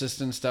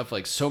Exorcist and stuff,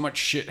 like so much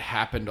shit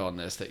happened on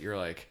this that you're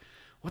like,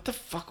 what the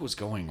fuck was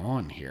going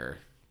on here?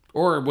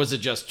 Or was it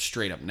just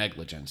straight up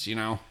negligence, you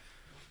know?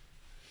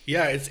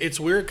 Yeah, it's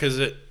weird because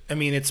it's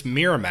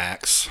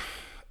Miramax.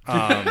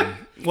 Well,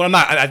 I'm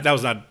not. That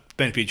was not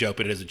meant to be a joke,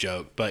 but it is a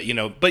joke. But you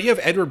have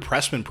Edward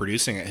Pressman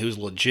producing it, who's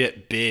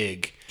legit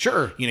big.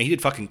 Sure. He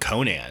did fucking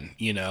Conan.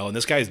 And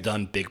this guy's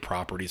done big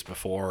properties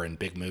before and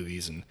big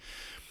movies, and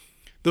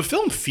the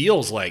film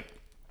feels like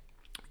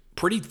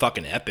pretty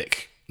fucking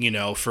epic.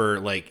 For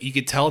like, you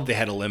could tell they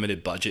had a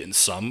limited budget in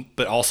some,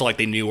 but also like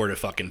they knew where to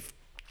fucking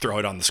throw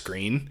it on the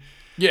screen.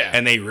 Yeah.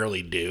 And they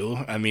really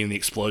do. I mean, the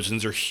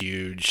explosions are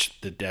huge.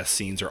 The death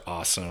scenes are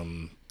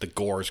awesome. The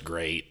gore's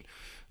great.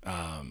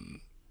 The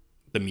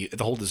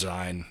whole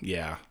design,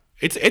 yeah.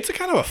 It's a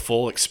kind of a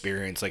full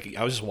experience. Like,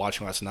 I was just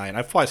watching last night, and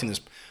I've probably seen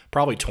this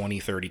probably 20,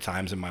 30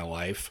 times in my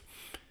life.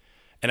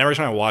 And every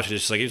time I watch it,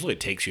 it's just like, it really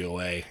takes you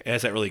away. It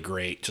has that really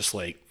great, just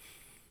like,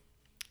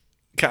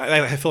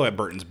 I feel like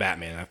Burton's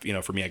Batman.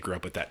 For me, I grew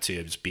up with that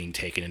too, just being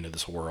taken into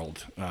this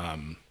world.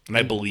 And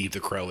I believe the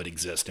Crow would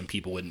exist, and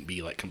people wouldn't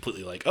be like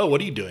completely like, "Oh,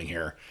 what are you doing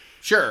here?"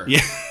 Sure.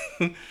 Yeah.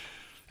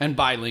 And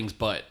Biling's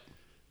butt.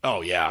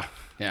 Oh yeah.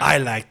 Yeah. I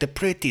like the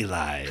pretty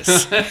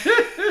lies.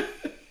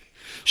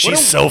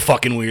 She's so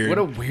fucking weird. What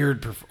a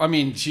weird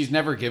she's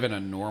never given a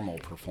normal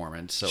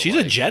performance. So She's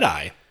a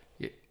Jedi.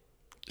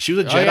 She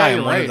was a Jedi yeah, in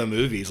you're one right. of the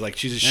movies. Like,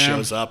 she just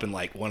shows up in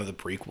like one of the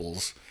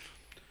prequels.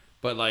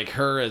 But like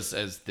her as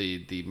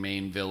the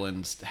main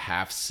villain's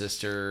half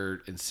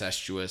sister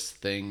incestuous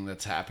thing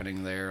that's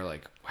happening there,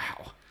 like,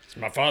 wow. It's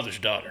my father's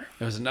daughter.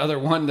 There was another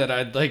one that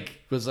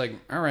was like,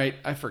 all right,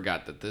 I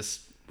forgot that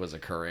this was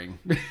occurring.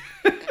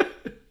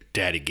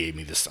 Daddy gave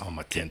me this on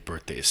my 10th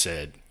birthday. It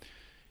said,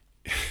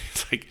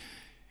 it's like,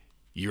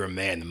 you're a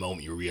man the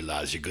moment you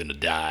realize you're gonna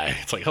die.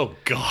 It's like, oh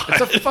god.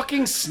 It's a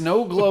fucking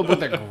snow globe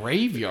with a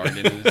graveyard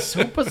in it. It's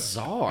so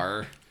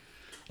bizarre.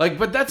 Like,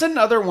 but that's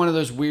another one of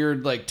those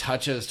weird like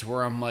touches to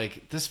where I'm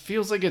like, this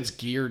feels like it's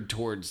geared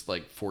towards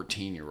like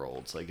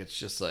 14-year-olds. Like, it's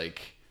just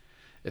like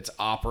it's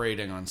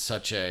operating on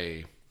such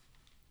a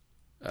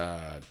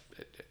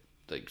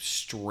like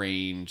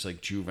strange, like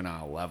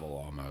juvenile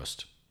level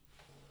almost.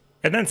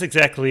 And that's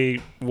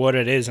exactly what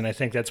it is, and I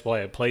think that's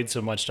why it played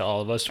so much to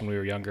all of us when we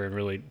were younger and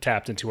really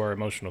tapped into our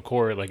emotional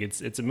core. Like,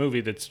 it's a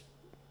movie that's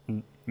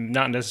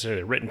not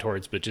necessarily written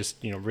towards, but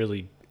just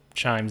really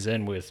chimes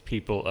in with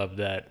people of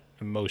that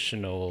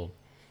emotional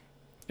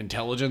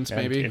Intelligence,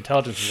 maybe?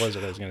 Intelligence was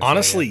what I was going to say.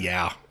 Honestly,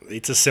 yeah.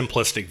 It's a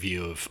simplistic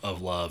view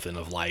of love and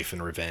of life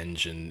and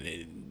revenge,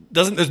 and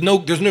there's no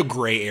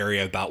gray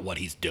area about what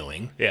he's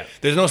doing. Yeah.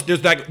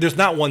 There's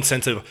not one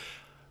sense of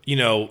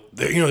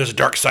there's a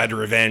dark side to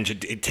revenge.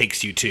 It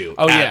takes you to.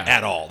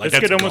 At all. Like, this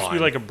could that's almost be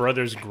gone. like a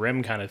Brothers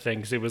Grimm kind of thing,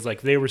 because it was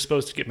like they were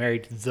supposed to get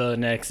married the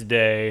next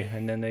day,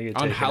 and then they get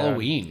On taken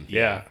Halloween. out.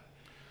 Yeah.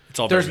 It's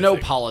all There's very no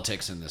mythic.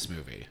 politics in this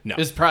movie. No.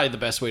 It's probably the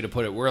best way to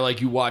put it. Where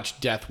like you watch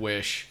Death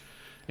Wish,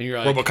 and you're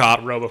like,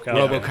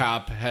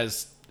 RoboCop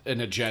has an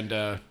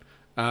agenda.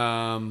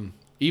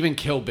 Even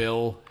Kill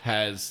Bill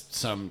has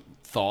some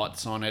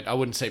thoughts on it. I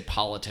wouldn't say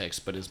politics,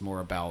 but is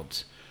more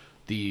about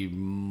the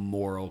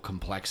moral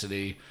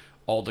complexity.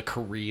 All the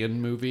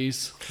Korean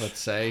movies, let's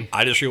say.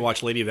 I just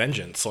rewatched Lady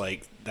Vengeance,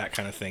 like that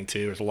kind of thing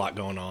too. There's a lot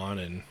going on,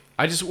 and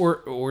I just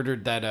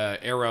ordered that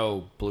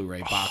Arrow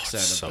Blu-ray box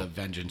set of the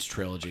Vengeance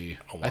trilogy.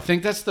 I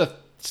think that's the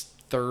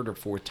third or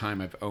fourth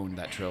time I've owned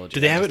that trilogy.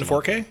 did they have it in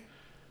 4K?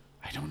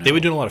 I don't know. They've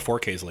been doing a lot of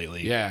 4Ks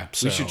lately. Yeah,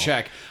 so. we should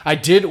check. I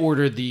did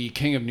order the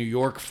King of New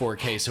York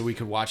 4K so we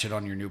could watch it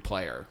on your new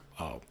player.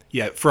 Oh,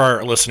 yeah. For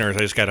our listeners, I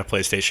just got a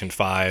PlayStation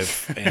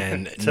 5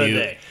 and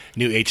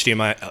new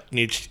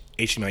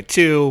HDMI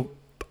 2.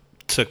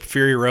 Took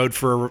Fury Road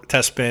for a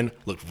test spin.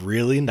 Looked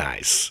really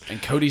nice. And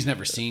Cody's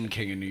never seen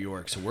King of New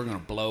York, so we're going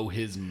to blow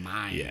his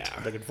mind.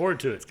 Yeah. Looking forward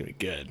to it. It's going to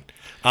be good.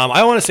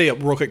 I want to say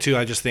real quick, too,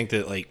 I just think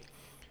that, like,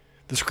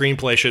 the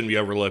screenplay shouldn't be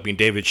overlooked. I mean,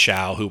 David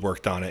Shao, who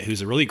worked on it,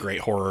 who's a really great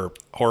horror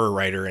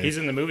writer. And He's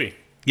in the movie.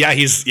 Yeah,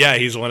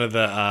 he's one of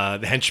the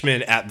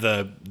henchmen at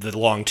the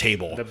long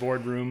table. The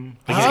boardroom.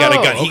 Like, he's got a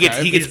gun.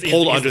 okay. He gets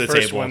pulled he's under the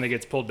first table. one that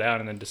gets pulled down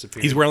and then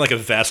disappears. He's wearing like a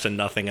vest and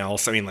nothing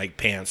else. I mean, like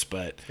pants,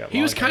 but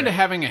He was kind of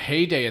having a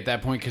heyday at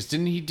that point because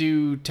didn't he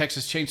do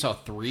Texas Chainsaw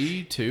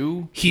 3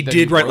 too? he That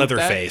did write wrote that?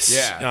 Leatherface.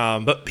 Yeah.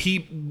 But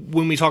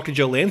when we talked to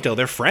Joe Lansdale,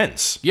 they're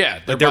friends. Yeah,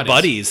 they're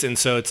buddies, and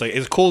so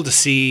it's cool to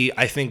see.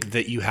 I think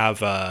that you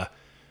have a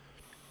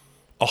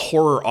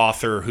horror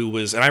author who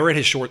was, and I read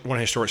one of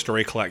his short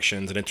story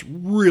collections, and it's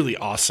really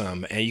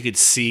awesome. And you could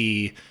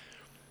see,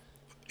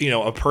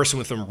 a person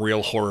with some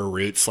real horror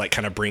roots, like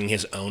kind of bring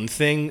his own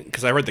thing.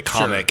 Because I read the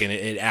comic, and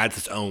it adds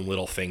its own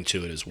little thing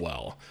to it as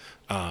well.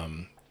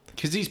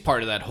 Because he's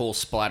part of that whole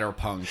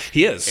splatterpunk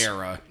He is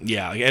era.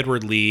 Yeah, like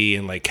Edward Lee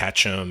and like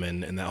Ketchum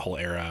and that whole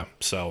era.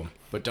 So,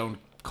 But don't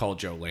call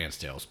Joe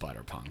Lansdale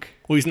splatterpunk.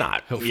 well, he's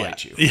not. He'll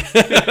fight you.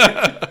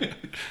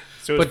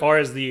 So as far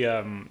as the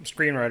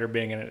screenwriter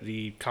being in it,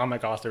 the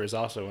comic author is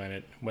also in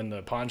it. When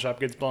the pawn shop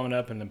gets blown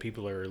up and the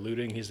people are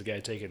looting, he's the guy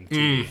taking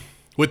TV.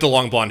 With the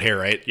long blonde hair,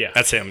 right? Yeah.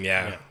 That's him,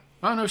 yeah.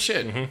 Oh, no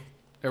shit.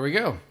 There we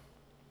go.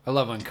 I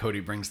love when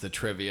Cody brings the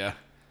trivia.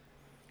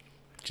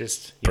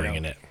 Just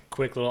Bringing it.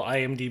 Quick little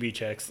IMDb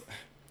checks.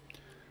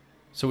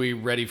 So we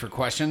ready for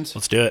questions?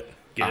 Let's do it.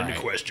 Get All into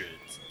right. questions.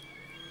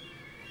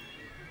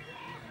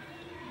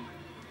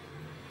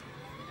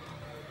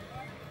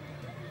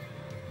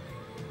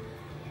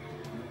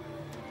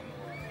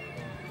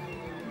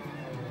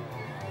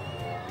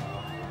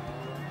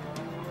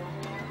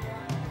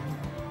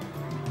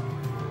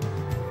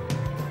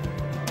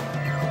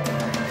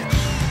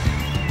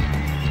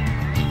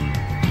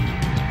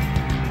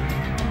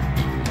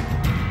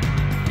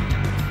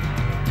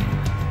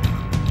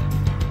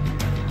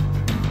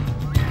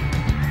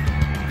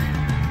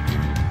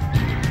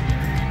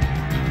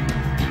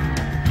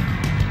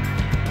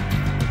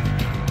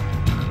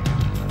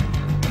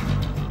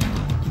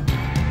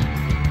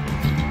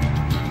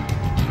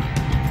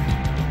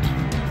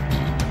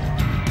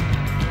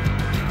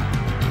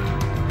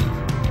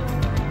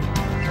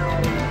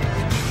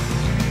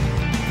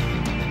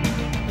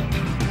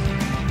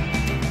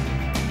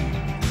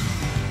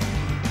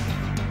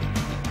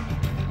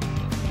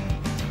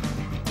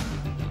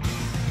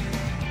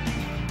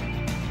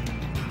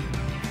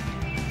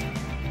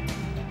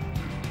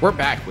 We're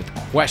back with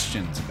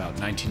questions about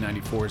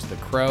 1994's The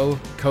Crow.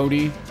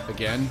 Cody,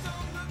 again,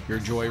 your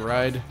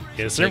joyride.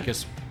 Yes, sir.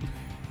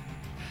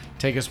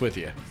 Take us with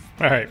you.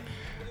 All right.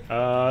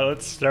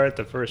 Let's start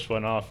the first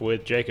one off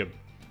with Jacob.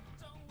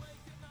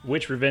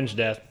 Which revenge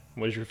death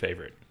was your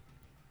favorite?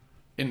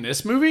 In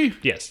this movie?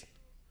 Yes.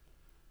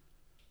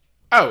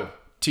 Oh,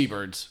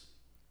 T-Birds.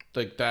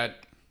 Like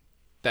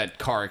that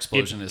car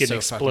explosion is Getting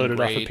so exploded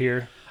fucking off great. a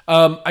pier.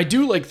 I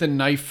do like the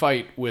knife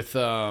fight with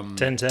 10-10.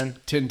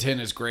 Tintin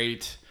is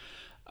great.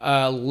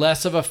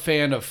 Less of a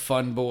fan of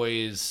Fun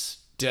Boy's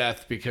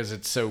death because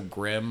it's so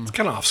grim.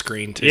 Kind of off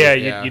screen, too. Yeah,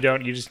 Yeah.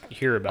 you just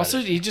hear about Also,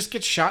 it. he just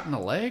gets shot in the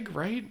leg,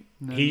 right?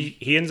 And then-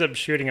 He ends up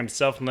shooting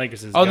himself in the leg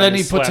because his Oh, gun then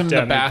is he puts slapped him in the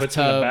down, and he puts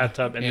him in the bathtub.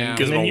 bathtub, and Yeah. then,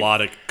 Gives and him then a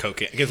lot of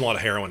cocaine. Gives him a lot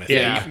of heroin, I think.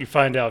 Yeah, you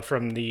find out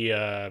from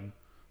the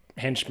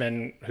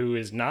henchman who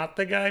is not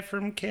the guy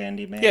from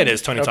Candyman. Yeah, it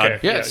is, Tony Todd.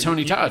 Yeah, it's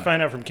Tony Todd. You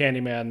find out from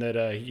Candyman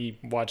that he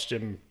watched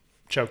him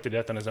choke to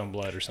death in his own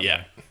blood or something.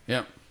 Yeah.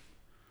 Yep.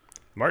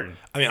 Martin.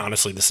 I mean,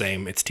 honestly, the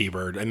same. It's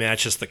T-Bird. I mean,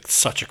 that's just like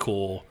such a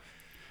cool,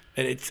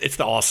 and it's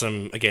the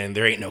awesome. Again,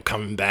 there ain't no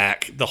coming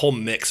back. The whole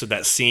mix of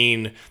that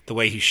scene, the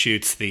way he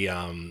shoots the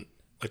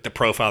like the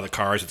profile of the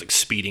cars, it's like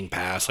speeding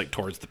past like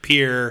towards the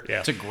pier. Yeah.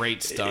 It's a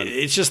great stunt.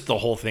 It's just the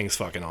whole thing's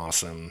fucking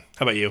awesome.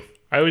 How about you?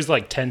 I always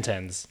like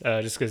 10-10s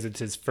just because it's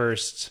his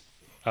first.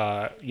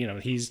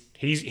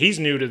 He's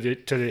new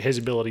to his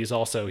abilities.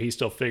 Also, he's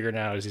still figuring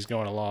out as he's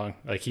going along.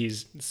 Like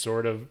he's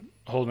sort of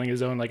holding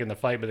his own, like in the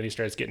fight, but then he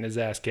starts getting his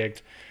ass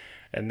kicked.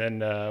 And then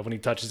when he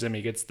touches him,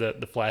 he gets the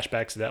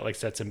flashbacks, so that like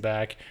sets him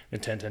back.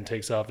 And 10-10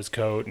 takes off his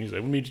coat, and he's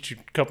like, "We meet a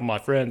couple of my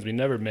friends. We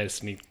never miss."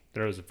 And he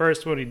throws the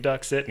first one, he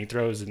ducks it, and he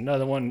throws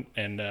another one,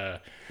 and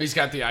He's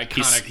got the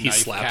iconic he knife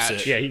slaps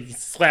catch. it. yeah, he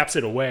slaps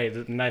it away.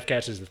 The knife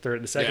catches the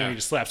third. The second Yeah. one he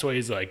just slaps away.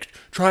 He's like,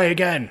 "Try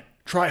again.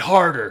 Try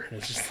harder." And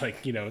it's just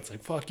like, it's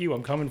like, fuck you.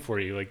 I'm coming for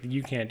you. Like,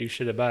 you can't do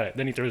shit about it.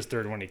 Then he throws the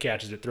third one. He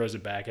catches it, throws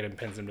it back at him,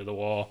 pins him to the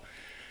wall.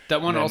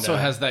 That one And, also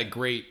has that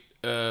great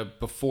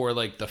before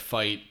like the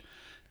fight,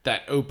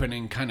 that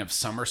opening kind of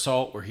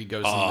somersault where he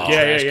goes in the Yeah,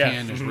 trash yeah, yeah.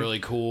 can is really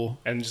cool.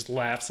 And just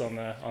laughs on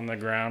the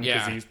ground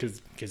Yeah.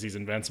 because he's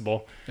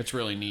invincible. It's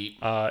really neat.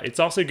 It's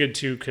also good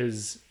too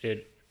because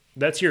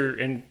that's your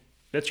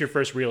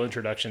first real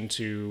introduction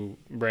to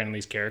Brandon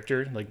Lee's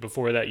character. Like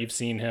before that, you've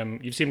seen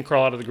him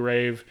crawl out of the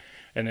grave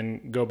and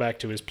then go back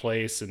to his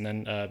place and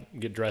then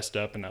get dressed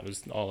up, and that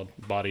was all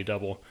a body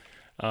double.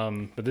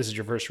 But this is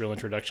your first real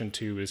introduction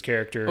to his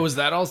character. Was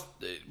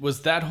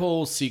that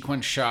whole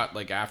sequence shot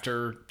like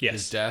after Yes.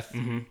 his death?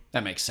 Mm-hmm.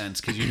 That makes sense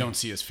because you don't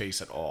see his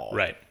face at all.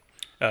 Right.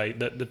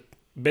 The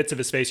bits of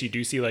his face you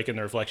do see like in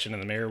the reflection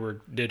in the mirror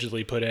were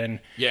digitally put in.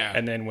 Yeah.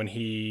 And then when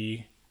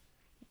he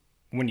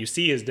when you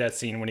see his death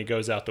scene, when he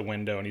goes out the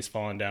window and he's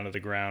falling down to the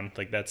ground,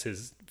 like that's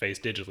his face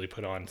digitally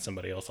put on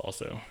somebody else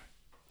also.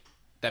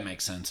 That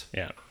makes sense.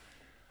 Yeah.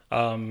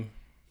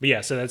 But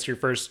yeah, so that's your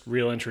first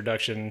real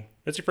introduction.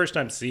 That's your first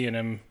time seeing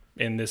him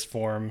in this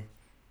form,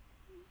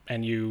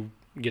 and you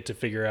get to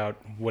figure out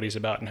what he's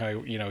about and how,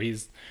 you know,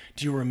 he's,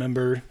 do you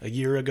remember a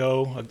year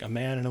ago, a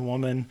man and a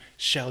woman,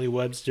 Shelley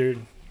Webster?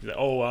 He's like,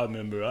 oh, I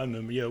remember,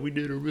 yeah, we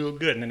did it real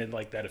good. And then it,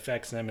 like, that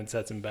affects him and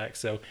sets him back.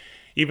 So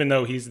even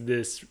though he's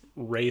this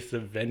wraith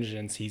of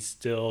vengeance, he's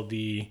still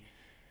the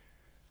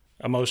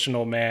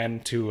emotional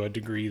man to a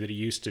degree that he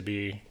used to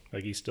be.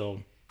 Like, he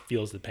still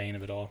feels the pain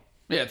of it all.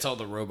 Yeah, it's all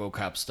the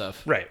RoboCop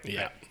stuff. Right.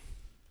 Yeah.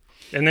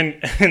 And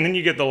then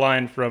you get the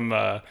line from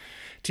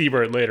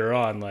T-Bird later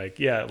on, like,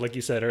 yeah, like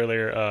you said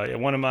earlier,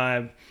 one of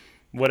my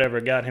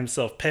whatever got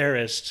himself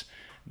perished.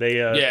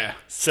 They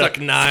stuck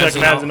knives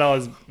in all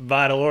his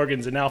vital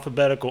organs in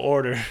alphabetical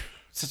order.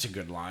 Such a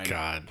good line.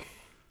 God.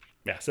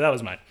 Yeah, so that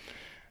was mine.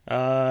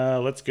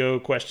 Let's go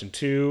question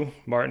 2.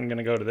 Martin,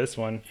 gonna go to this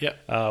one.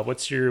 Yep.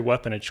 What's your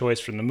weapon of choice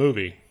from the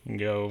movie? You can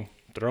go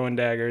throwing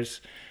daggers,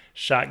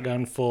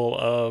 shotgun full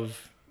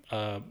of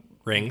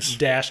Rings.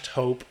 dashed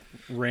hope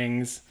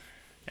rings,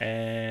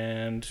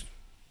 and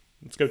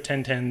let's go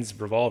 1010's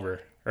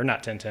revolver, or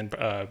not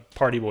 1010,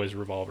 Party Boy's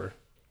revolver.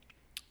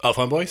 Oh,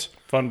 Fun Boys?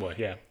 Fun Boy,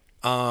 yeah.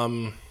 I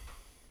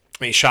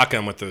mean,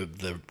 shotgun with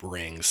the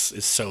rings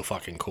is so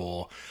fucking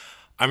cool.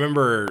 I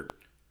remember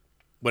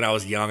when I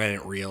was young, I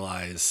didn't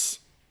realize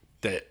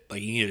that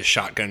like you needed a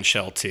shotgun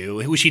shell too,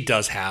 which he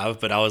does have.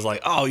 But I was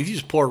like, oh, you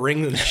just pour a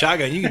ring in the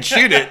shotgun, you can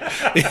shoot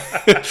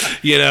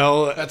it. You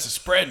know, That's a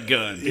spread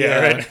gun. Yeah,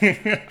 right.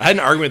 I had an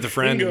argument with a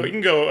friend. You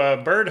can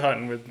go bird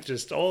hunting with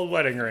just old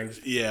wedding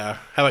rings. Yeah.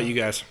 How about you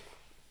guys,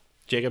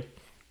 Jacob?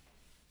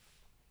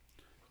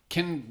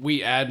 Can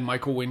we add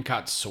Michael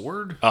Wincott's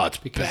sword? Oh, it's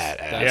because badass.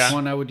 that's Yeah.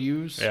 one I would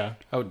use. Yeah.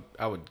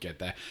 I would get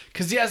that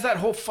because he has that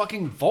whole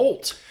fucking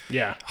vault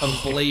Yeah.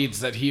 of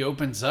blades that he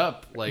opens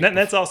up. Like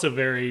That's also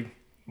very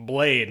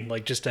Blade,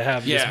 like just to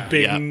have Yeah. this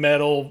big Yeah.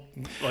 metal,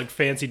 like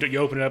fancy. You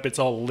open it up, it's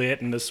all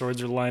lit, and the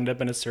swords are lined up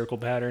in a circle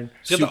pattern.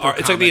 It's like the Super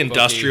it's like the comic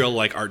industrial,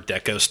 like Art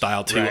Deco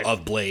style too Right.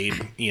 of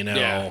Blade. You know,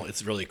 Yeah.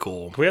 it's really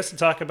cool. We have to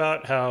talk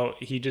about how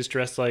he just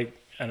dressed like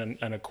an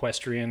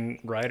equestrian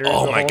rider.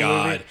 Oh the my whole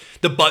god, movie.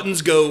 the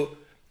buttons go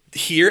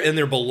here and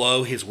they're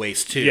below his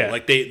waist too. Yeah.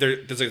 Like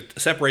there's a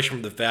separation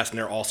from the vest, and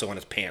they're also on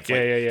his pants. Like,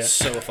 Yeah.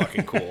 So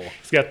fucking cool.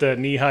 He's got the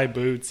knee-high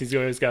boots. He's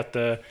always got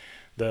the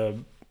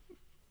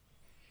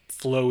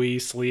flowy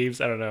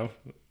sleeves. I don't know,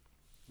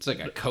 it's like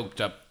a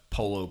coked up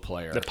polo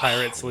player. the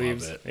pirate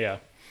sleeves. it. Yeah,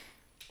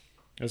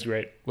 it was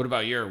great.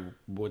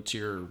 What's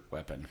your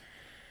weapon?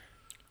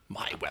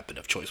 My weapon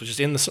of choice, which is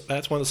in the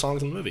that's one of the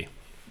songs in the movie.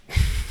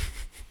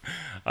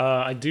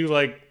 I do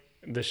like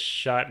the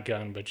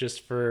shotgun, but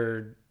just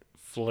for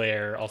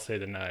flair, I'll say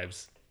the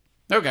knives.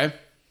 Okay.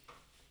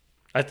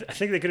 I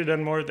think they could have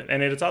done more.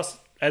 And it's also,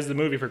 as the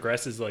movie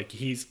progresses, like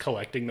he's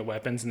collecting the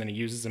weapons and then he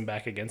uses them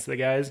back against the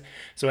guys.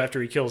 So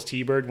after he kills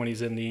T-Bird, when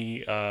he's in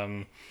the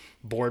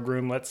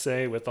boardroom, let's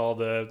say, with all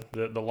the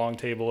long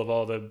table of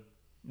all the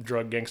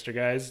drug gangster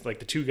guys, like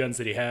the two guns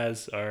that he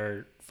has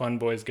are Fun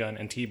Boy's gun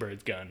and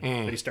T-Bird's gun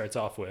that he starts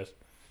off with.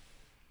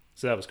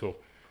 So that was cool.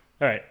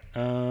 All right.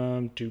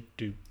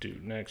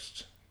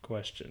 Next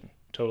question.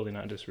 Totally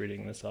not just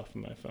reading this off of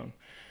my phone.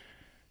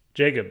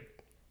 Jacob,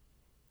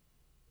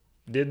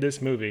 did this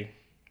movie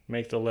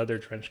make the leather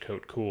trench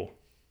coat cool?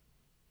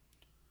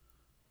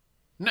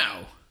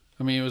 No.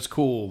 I mean, it was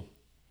cool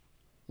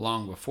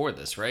long before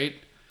this, right?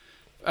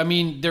 I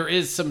mean, there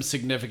is some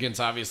significance,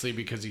 obviously,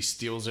 because he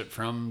steals it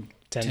from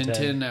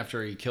Tintin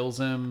after he kills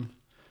him.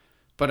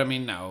 But, I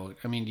mean, no.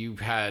 I mean, you've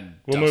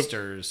had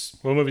dusters.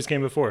 What movies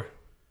came before?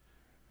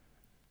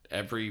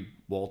 Every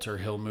Walter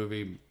Hill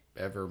movie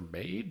ever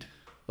made.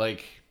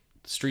 Like,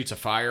 Streets of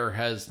Fire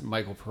has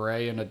Michael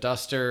Pare in a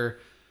duster.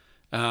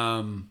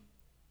 And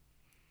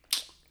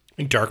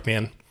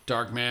Darkman.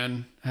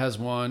 Darkman has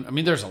one. I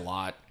mean, there's a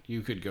lot.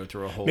 You could go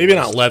through a whole Maybe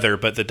list. not leather,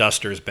 but the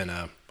duster's been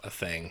a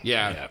thing.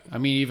 Yeah. I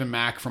mean, even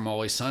Mac from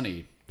Always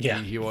Sunny. Yeah. I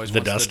mean, he always The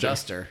wants duster. the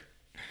duster.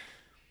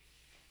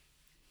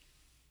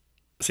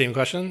 Same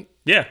question.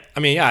 Yeah.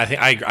 I mean, yeah, I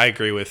think I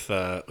agree with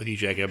you,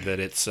 Jacob, that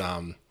it's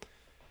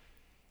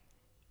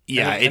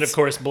yeah, and of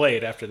course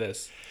Blade after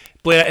this.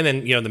 Blade, and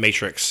then the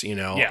Matrix.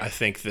 Yeah. I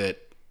think that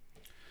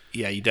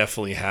you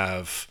definitely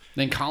have.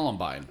 Then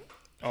Columbine.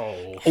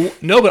 Oh. Oh,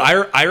 no, but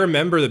I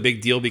remember the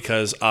big deal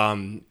because it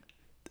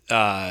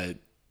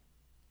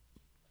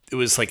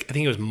was like I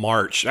think it was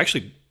March,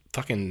 actually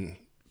fucking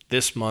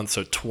this month,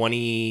 so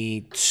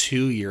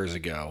 22 years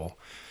ago,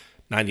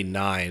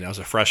 99. I was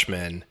a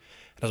freshman.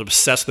 I was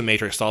obsessed with The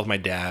Matrix. Saw it with my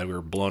dad. We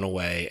were blown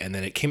away, and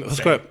then it came. It was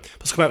coming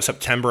out in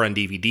September on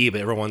DVD, but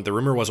the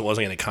rumor was it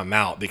wasn't going to come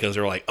out because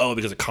they were like, oh,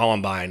 because of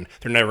Columbine,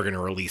 they're never going to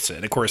release it.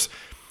 And of course,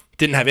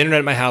 didn't have internet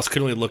in my house.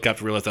 Couldn't really look up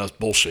to realize that was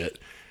bullshit.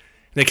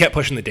 And they kept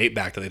pushing the date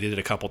back. That they did it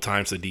a couple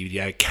times to the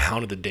DVD. I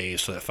counted the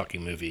days till that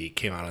fucking movie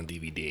came out on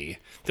DVD.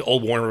 The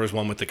old Warner Bros.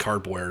 One with the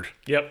cardboard.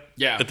 Yep.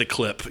 Yeah. At the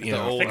clip, The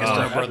old think I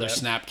still have Brother that.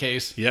 snap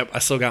case. Yep, I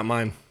still got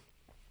mine.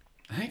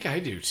 I think I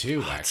do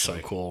too, That's so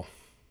actually. cool.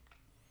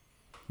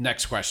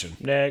 Next question.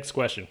 Next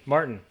question.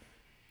 Martin,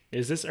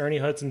 is this Ernie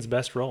Hudson's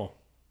best role?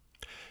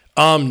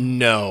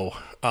 No.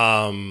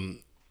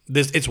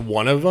 It's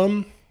one of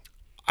them.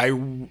 I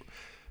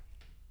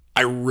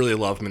really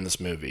love him in this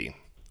movie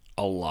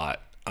a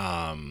lot.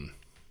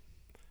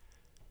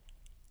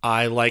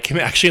 I like him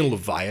actually in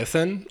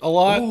Leviathan a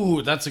lot.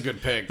 Ooh, that's a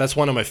good pick. That's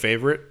one of my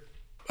favorite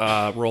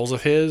roles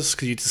of his,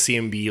 because you get to see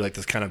him be like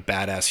this kind of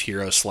badass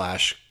hero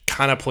 /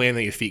 kind of playing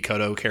the Yafit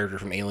Koto character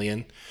from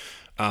Alien.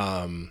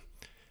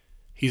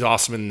 He's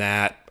awesome in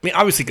that. I mean,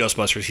 obviously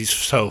Ghostbusters, he's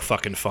so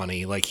fucking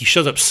funny. Like, he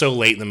shows up so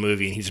late in the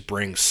movie and he just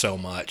brings so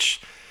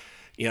much.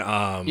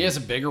 Yeah, he has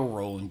a bigger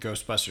role in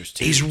Ghostbusters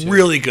 2. he's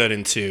really good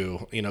in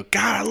 2. God,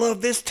 I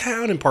love this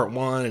town in part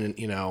 1,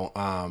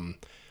 and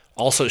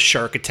also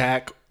Shark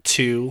Attack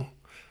 2,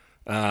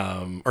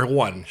 or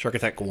 1, Shark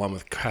Attack 1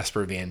 with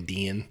Casper Van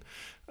Dien.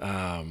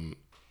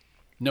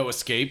 No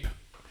Escape.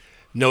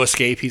 No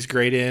Escape, he's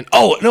great in.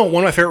 Oh no,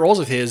 one of my favorite roles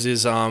of his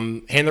is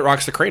Hand That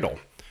Rocks the Cradle.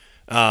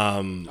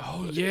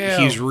 Oh yeah,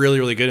 He's really,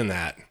 really good in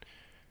that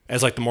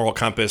as like the moral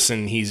compass,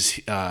 and he's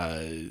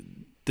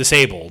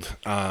disabled,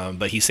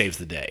 but he saves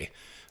the day.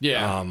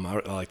 Yeah.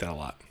 I like that a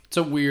lot. It's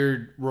a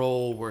weird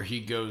role where he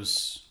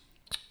goes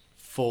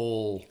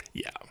full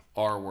Yeah.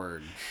 R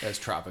word, as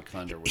Tropic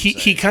Thunder would He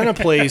say. kind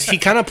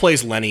of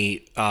plays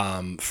Lenny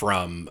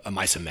from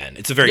Mice and Men.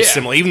 It's a very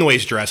similar, even the way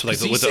he's dressed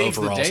with He with the saves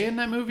overalls. the day in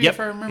that movie, Yep. if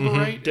I remember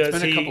right. Does It's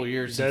been he, a couple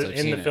years since I've in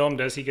seen the it. film,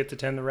 does he get to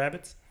tend the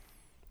rabbits?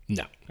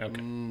 No.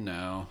 Okay.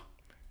 No.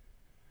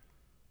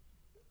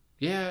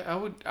 Yeah,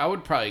 I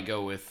would probably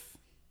go with.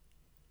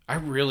 I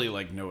really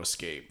like No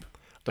Escape.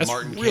 The That's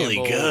Martin really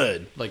Campbell,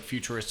 good. like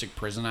futuristic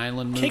prison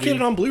island movie. Can't get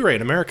it on Blu-ray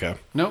in America.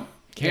 No,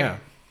 can't. Yeah.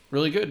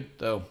 Really good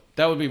though.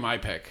 That would be my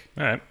pick.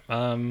 All right.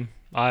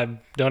 I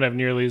don't have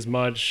nearly as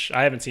much.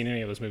 I haven't seen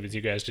any of those movies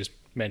you guys just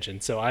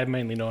mentioned, so I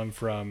mainly know him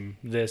from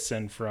this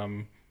and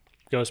from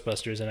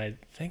Ghostbusters, and I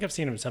think I've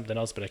seen him in something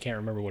else, but I can't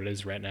remember what it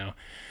is right now.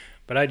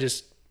 But I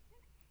just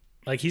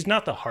he's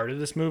not the heart of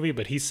this movie,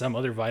 but he's some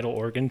other vital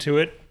organ to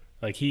it.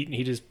 Like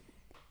he just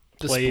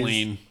The plays.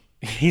 spleen.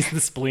 He's the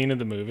spleen of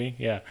the movie.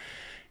 Yeah,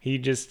 he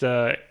just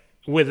I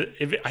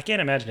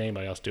can't imagine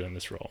anybody else doing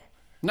this role.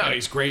 No,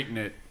 he's great in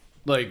it.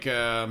 Like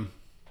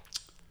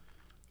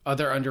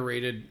other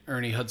underrated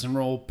Ernie Hudson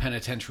role,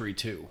 Penitentiary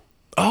 2.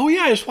 Oh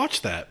yeah, I just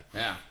watched that.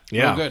 Yeah.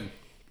 Yeah. Real good.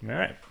 All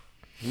right.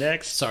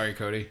 Next. Sorry,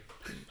 Cody.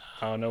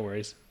 Oh, no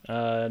worries.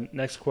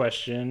 Next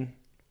question.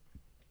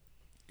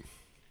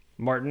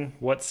 Martin,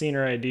 what scene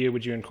or idea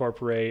would you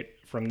incorporate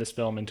from this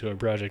film into a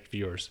project of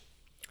yours?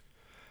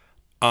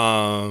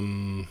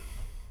 I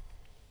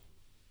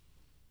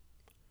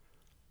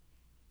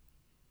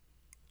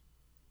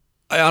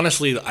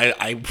honestly,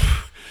 I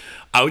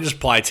would just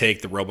probably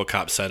take the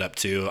RoboCop setup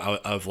too,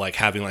 of like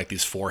having like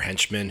these 4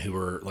 henchmen who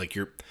are like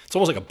it's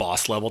almost like a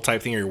boss level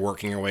type thing, or you're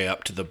working your way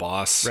up to the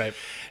boss. Right.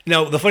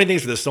 Now, the funny thing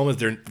is for this film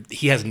is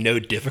he has no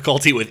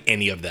difficulty with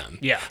any of them.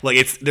 Yeah.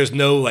 Like there's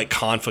no like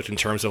conflict in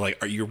terms of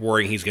like, are you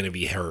worrying he's going to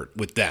be hurt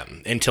with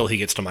them until he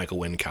gets to Michael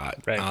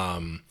Wincott.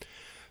 Right.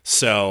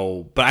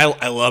 But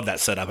I love that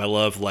setup. I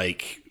love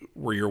like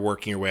where you're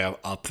working your way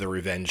up the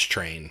revenge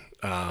train,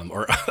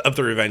 or up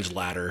the revenge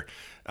ladder.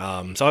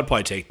 So I'd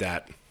probably take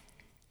that.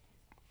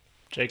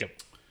 Jacob.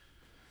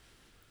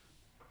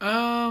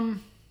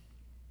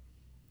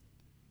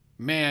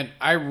 Man,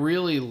 I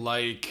really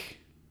like.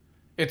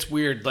 It's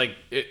weird, like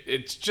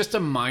it's just a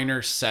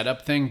minor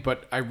setup thing,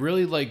 but I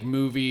really like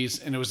movies,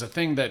 and it was a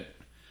thing that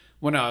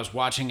when I was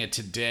watching it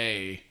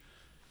today,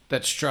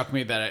 that struck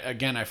me that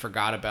again I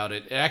forgot about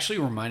it. It actually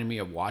reminded me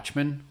of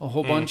Watchmen a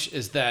whole bunch.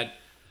 Is that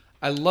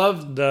I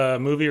love The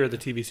movie or the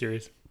TV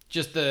series?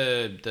 just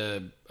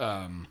the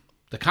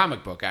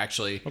comic book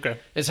actually. Okay.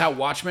 Is how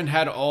Watchmen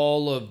had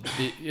all of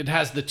it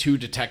has the 2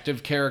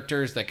 detective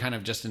characters that kind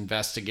of just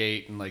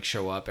investigate and like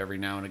show up every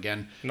now and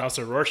again. And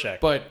also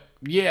Rorschach. But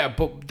yeah,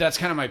 but that's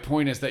kind of my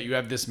point, is that you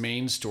have this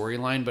main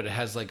storyline, but it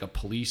has like a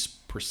police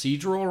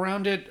procedural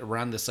around it,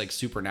 around this like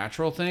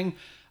supernatural thing.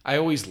 I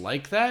always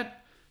like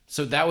that.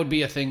 So that would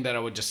be a thing that I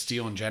would just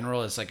steal in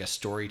general as like a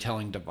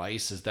storytelling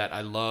device, is that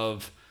I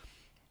love,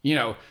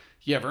 you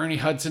have Ernie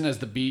Hudson as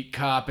the beat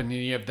cop, and then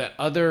you have that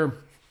other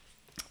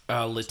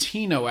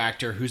Latino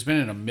actor who's been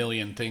in a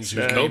million things.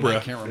 Whose name Cobra. I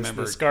can't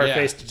remember. The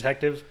Scarface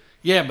detective.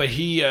 Yeah, but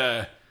he,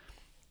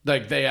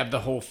 like, they have the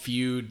whole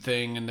feud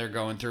thing, and they're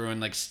going through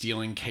and, like,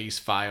 stealing case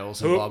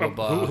files and blah, blah,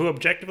 blah. Who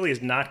objectively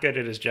is not good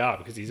at his job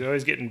because he's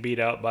always getting beat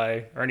out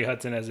by Ernie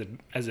Hudson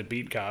as a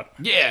beat cop.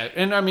 Yeah,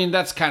 and I mean,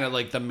 that's kind of,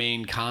 like, the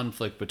main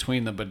conflict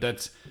between them, but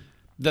that's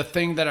the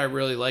thing that I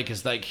really like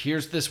is, like,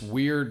 here's this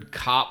weird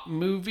cop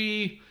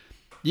movie.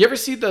 You ever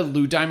see the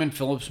Lou Diamond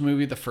Phillips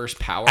movie, The First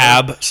Power?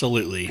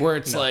 Absolutely. Where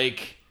it's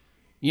like,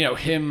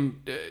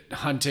 him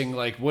hunting,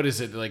 like, what is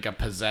it, like a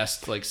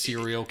possessed, like,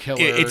 serial killer?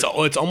 It's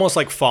almost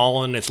like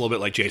Fallen. It's a little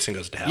bit like Jason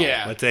Goes to Hell.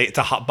 Yeah. It's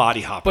a hot body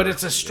hopper. But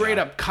it's a straight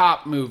up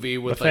cop movie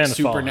with fan like of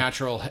Fallen.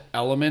 supernatural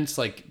elements.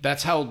 Like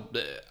that's how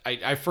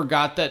I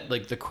forgot that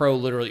like The Crow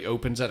literally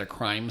opens at a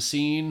crime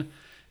scene,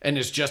 and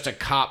it's just a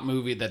cop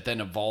movie that then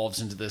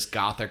evolves into this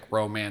gothic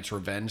romance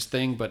revenge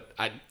thing. But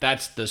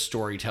that's the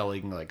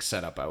storytelling like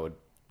setup I would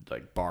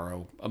like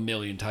borrow a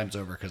million times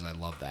over because I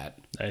love that.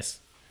 Nice.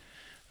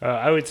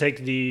 I would take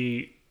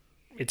the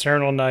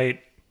Eternal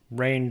Night,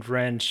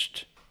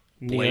 rain-drenched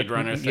Blade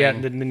Runner thing. Yeah,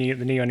 the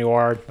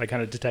neo-noir, like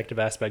kind of detective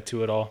aspect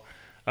to it all,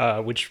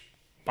 which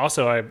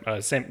also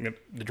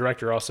the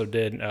director also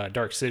did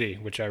Dark City,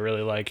 which I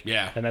really like.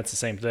 Yeah. And that's the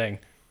same thing.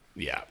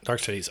 Yeah, Dark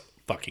City's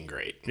fucking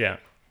great. Yeah.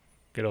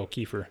 Good old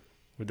Kiefer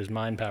with his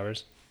mind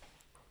powers.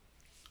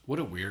 What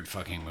a weird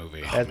fucking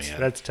movie.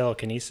 That's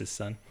telekinesis,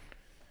 son.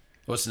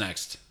 What's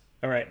next?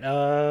 All right.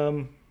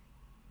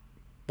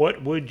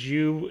 What would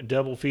you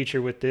double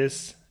feature with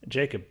this,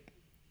 Jacob?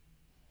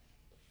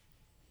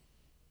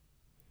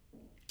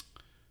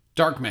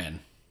 Darkman.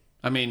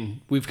 I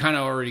mean, we've kind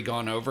of already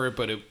gone over it,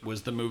 but it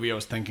was the movie I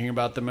was thinking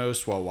about the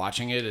most while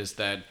watching it, is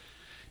that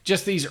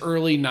just these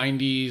early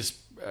 90s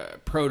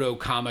proto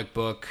comic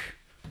book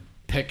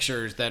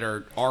pictures that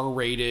are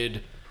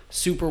R-rated,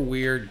 super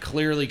weird,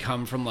 clearly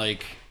come from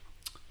like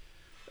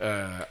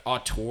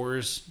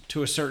auteurs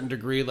to a certain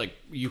degree. Like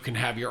you can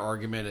have your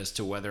argument as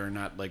to whether or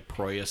not like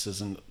Proyas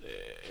isn't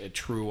a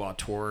true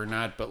auteur or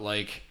not, but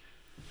like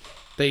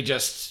they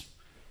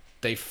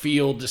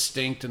feel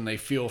distinct and they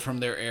feel from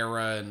their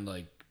era, and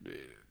like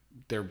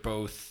they're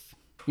both,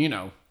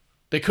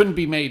 they couldn't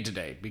be made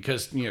today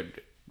because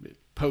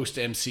post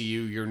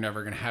MCU you're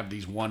never gonna have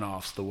these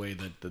one-offs the way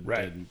that the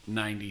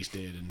 90s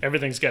did, and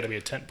Everything's got to be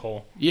a tent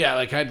pole. yeah,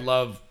 like I'd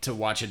love to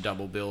watch a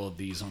double bill of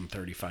these on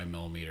 35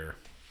 millimeter.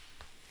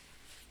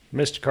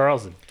 Mr.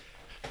 Carlson,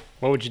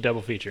 what would you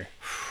double feature?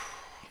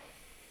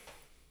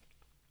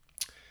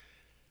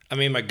 I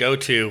mean, my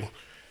go-to,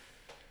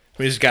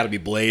 it's got to be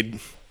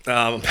Blade.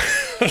 Like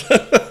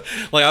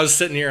I was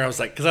sitting here, I was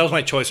like, because that was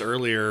my choice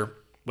earlier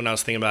when I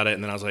was thinking about it,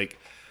 and then I was like,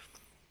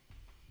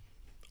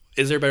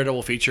 is there a better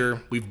double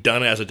feature? We've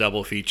done it as a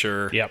double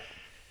feature. Yep.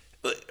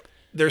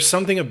 There's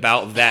something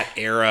about that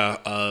era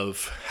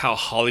of how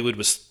Hollywood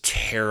was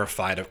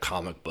terrified of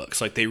comic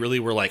books. Like they really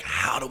were like,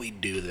 how do we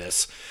do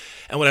this?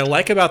 And what I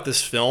like about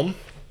this film,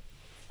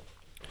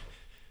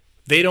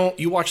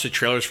 you watch the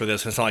trailers for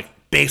this and it's not like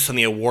based on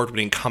the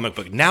award-winning comic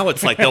book. Now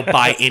it's like they'll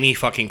buy any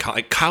fucking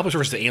like Cowboys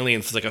vs.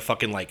 Aliens is like a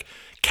fucking like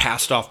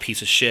cast-off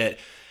piece of shit.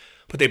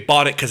 But they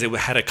bought it because it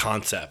had a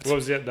concept. What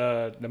was it?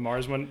 The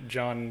Mars one?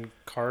 John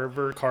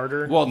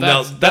Carter? Well,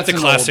 that's a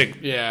classic.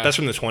 Yeah. That's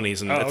from the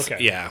 20s. And okay.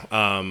 Yeah.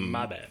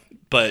 My bad.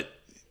 But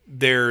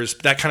there's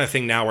that kind of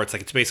thing now where it's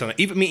like it's based on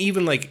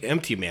even like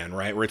Empty Man,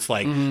 right? Where it's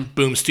like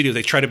Boom Studios,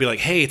 they try to be like,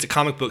 hey, it's a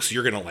comic book, so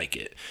you're gonna like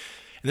it.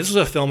 And this is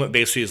a film that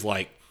basically is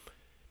like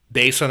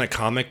based on a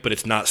comic, but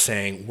it's not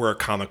saying we're a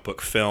comic book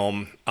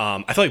film.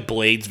 I feel like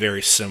Blade's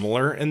very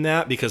similar in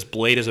that because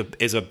Blade is a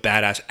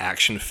badass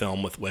action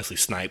film with Wesley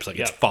Snipes. Like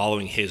it's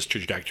following his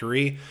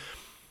trajectory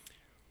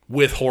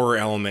with horror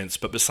elements,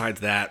 but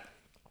besides that,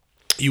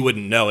 you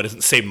wouldn't know. It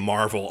doesn't say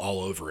Marvel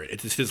all over it.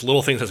 It's just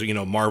little things as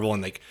Marvel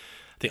and like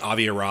the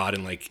Avi Arad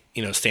and like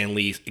Stan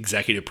Lee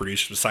executive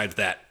producers. Besides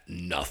that,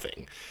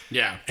 nothing.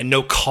 Yeah, and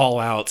no call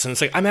outs. And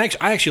it's like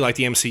I actually like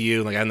the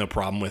MCU. Like I have no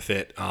problem with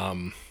it.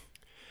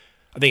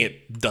 I think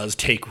it does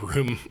take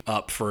room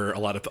up for a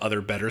lot of other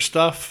better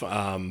stuff,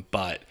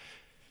 but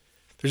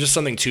there's just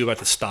something too about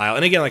the style.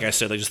 And again, like I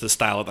said, like just the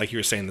style, like you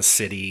were saying, the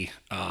city,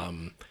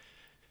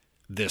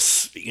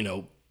 this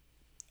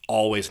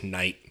always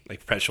night,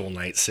 like perpetual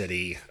night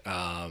city,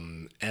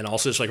 and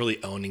also just like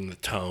really owning the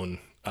tone,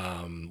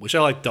 which I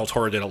like. Del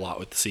Toro did a lot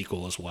with the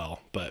sequel as well.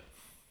 But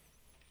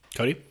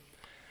Cody,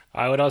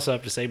 I would also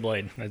have to say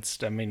Blade. That's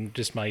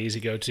just my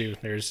easy go-to.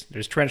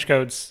 There's trench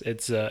coats.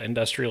 It's an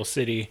industrial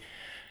city.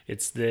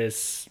 It's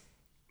this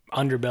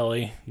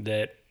underbelly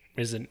that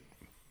isn't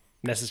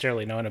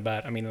necessarily known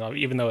about. I mean,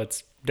 even though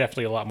it's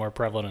definitely a lot more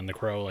prevalent in The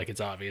Crow, like it's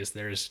obvious.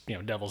 There's,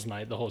 Devil's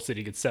Night. The whole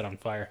city gets set on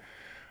fire.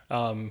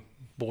 But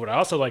what I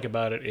also like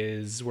about it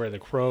is where The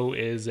Crow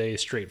is a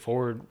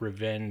straightforward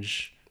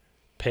revenge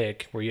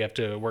pick where you have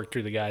to work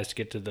through the guys to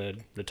get to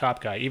the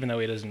top guy, even though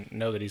he doesn't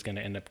know that he's going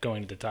to end up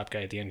going to the top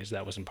guy at the end because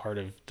that wasn't part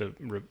of the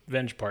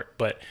revenge part.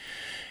 But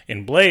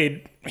in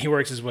Blade, he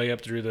works his way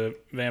up through the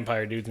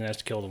vampire dudes and has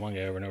to kill the one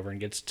guy over and over and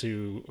gets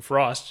to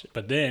Frost.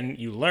 But then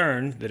you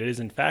learn that it is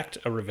in fact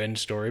a revenge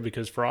story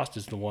because Frost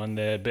is the one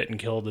that bit and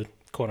killed,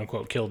 quote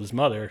unquote, killed his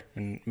mother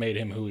and made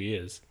him who he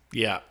is.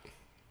 Yeah.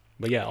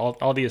 But yeah,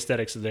 all the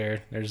aesthetics are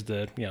there. There's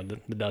the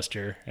the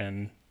duster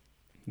and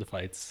the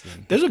fights.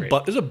 There's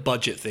a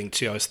budget thing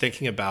too. I was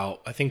thinking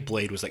about. I think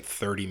Blade was like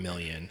 $30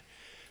 million,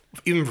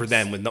 even for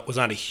them, was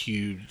not a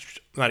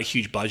huge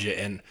budget.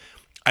 And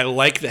I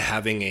like the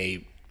having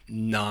a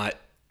not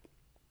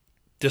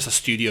just a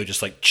studio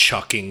just like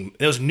chucking.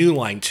 There was New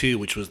Line too,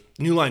 which was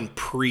New Line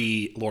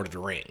pre Lord of the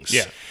Rings.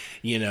 Yeah,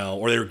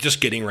 or they were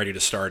just getting ready to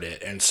start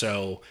it, and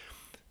so.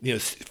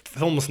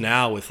 Films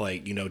now with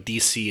like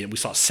DC, and we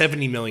saw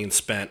 $70 million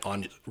spent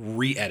on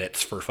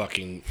re-edits for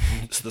fucking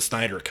the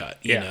Snyder Cut,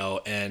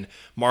 and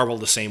Marvel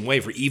the same way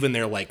for even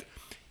their like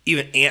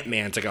even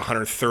Ant-Man's like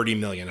 $130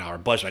 million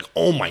budget. Like,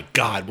 oh my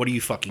God, what are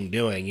you fucking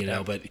doing? You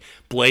know, but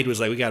Blade was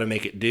like, we got to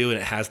make it do. And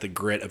it has the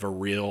grit of a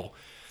real,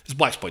 there's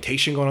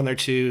blaxploitation going on there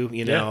too,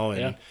 you know,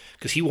 and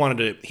because he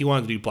wanted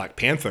to do Black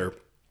Panther.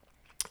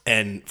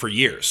 And for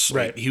years,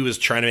 right. Like, he was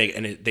trying to make,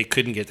 and they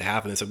couldn't get it to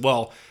happen. They said,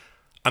 well,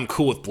 I'm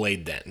cool with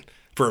Blade then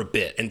for a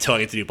bit until I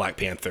get to do Black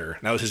Panther.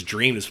 That was his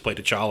dream, to play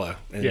T'Challa,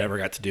 and he never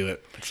got to do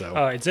it. So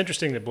it's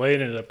interesting that Blade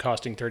ended up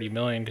costing $30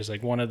 million because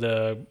like one of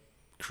the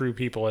crew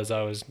people, as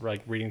I was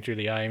like reading through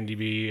the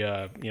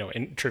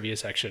IMDb, trivia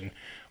section,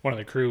 one of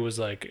the crew was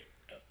like,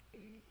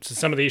 so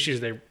some of the issues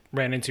they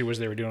ran into was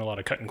they were doing a lot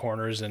of cutting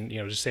corners and,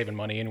 just saving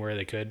money anywhere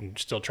they could and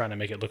still trying to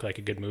make it look like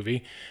a good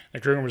movie.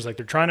 The crew was like,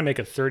 they're trying to make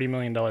a $30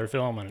 million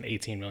film on an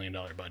 $18 million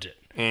budget.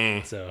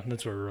 So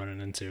that's what we're running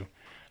into.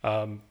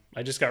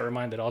 I just got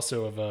reminded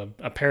also of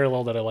a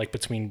parallel that I like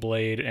between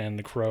Blade and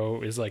The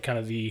Crow is like kind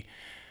of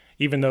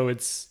even though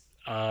it's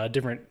a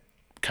different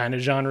kind of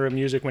genre of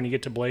music when you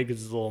get to Blade,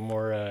 because it's a little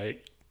more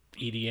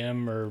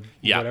EDM or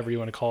whatever you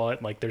want to call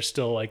it. Like there's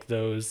still like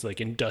those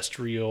like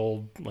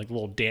industrial, like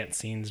little dance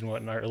scenes and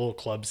whatnot, or little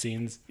club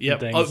scenes. Yeah.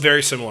 Oh,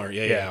 very similar.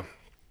 Yeah.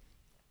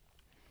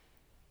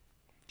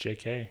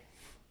 JK.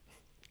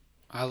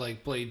 I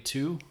like Blade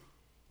 2.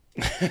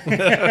 All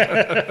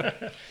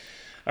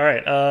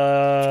right.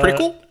 It's pretty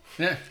cool.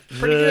 Yeah,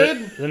 pretty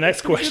good. The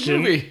next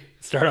question. movie.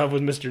 Start off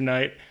with Mr.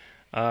 Knight.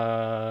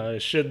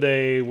 Should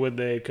they, would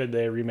they, could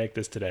they remake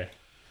this today?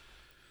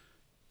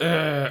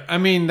 I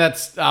mean,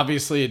 that's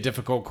obviously a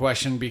difficult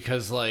question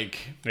because, like,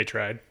 They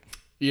tried.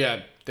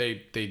 yeah, they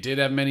did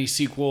have many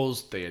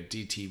sequels. They had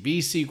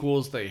DTV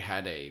sequels. They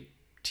had a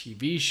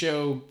TV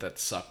show that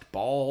sucked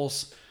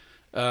balls.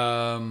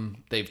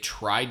 They've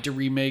tried to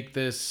remake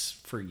this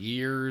for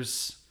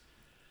years.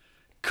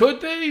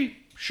 Could they?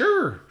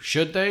 Sure.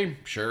 Should they?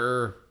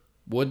 Sure.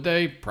 Would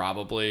they?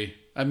 Probably.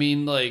 I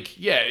mean, like,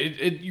 yeah,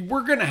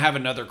 we're going to have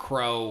another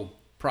Crow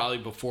probably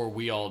before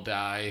we all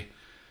die.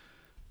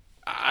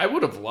 I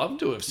would have loved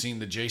to have seen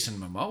the Jason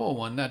Momoa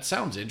one. That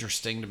sounds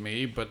interesting to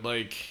me, but,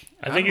 like,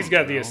 I think he's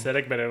got the know.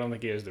 aesthetic, but I don't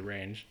think he has the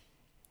range.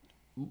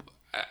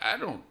 I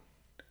don't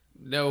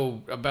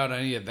know about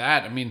any of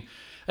that. I mean,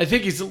 I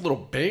think he's a little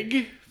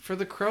big for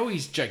the Crow.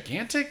 He's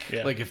gigantic.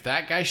 Yeah. Like, if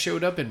that guy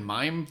showed up in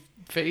mime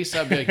face,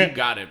 I'd be like, you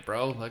got it,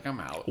 bro. Like,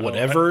 I'm out.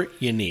 Whatever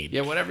you need.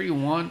 Yeah, whatever you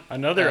want.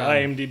 Another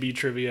IMDb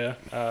trivia.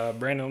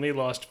 Brandon Lee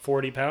lost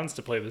 40 pounds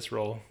to play this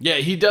role. Yeah,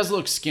 he does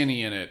look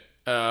skinny in it.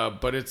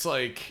 But it's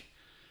like,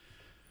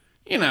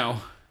 I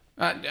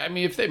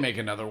mean, if they make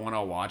another one,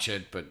 I'll watch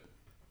it. But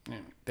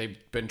they've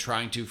been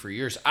trying to for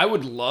years. I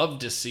would love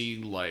to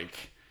see,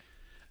 like,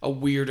 a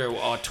weirdo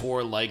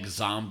auteur like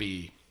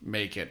Zombie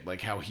make it,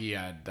 like how he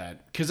had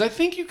that. Because I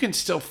think you can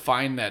still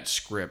find that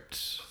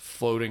script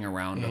floating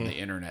around on the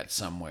internet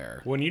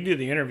somewhere. When you did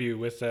the interview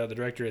with the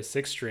director of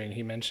Six String,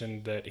 he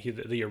mentioned that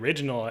the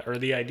original, or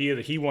the idea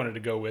that he wanted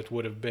to go with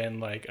would have been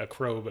like a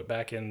Crow, but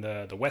back in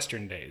the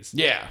Western days.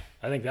 Yeah.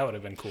 I think that would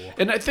have been cool.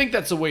 And I think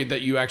that's the way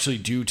that you actually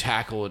do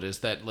tackle it,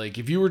 is that, like,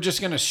 if you were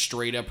just going to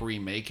straight up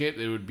remake it,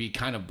 it would be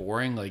kind of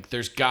boring. Like,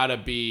 there's got to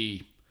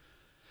be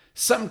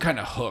some kind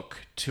of hook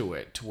to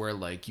it, to where,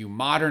 like, you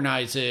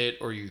modernize it,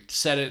 or you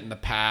set it in the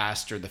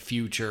past or the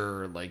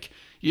future, or, like,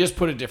 you just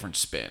put a different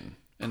spin,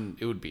 and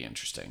it would be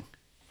interesting.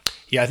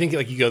 Yeah, I think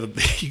like you go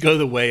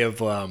the way of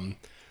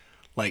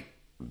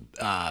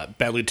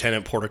Bad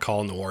Lieutenant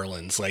Protocol in New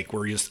Orleans, like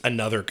where just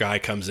another guy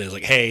comes in and is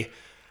like, hey,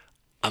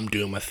 I'm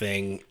doing my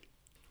thing.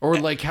 Or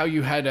like how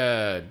you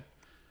had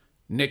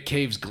Nick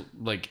Cave's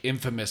like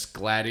infamous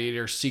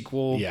Gladiator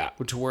sequel,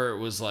 to where it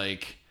was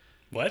like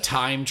What?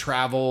 time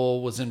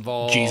travel was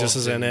involved. Jesus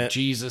is in and it.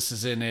 Jesus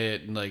is in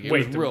it, and like it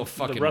was real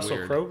fucking the Russell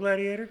weird. Crowe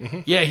Gladiator? Mm-hmm.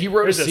 Yeah, he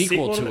wrote a There's a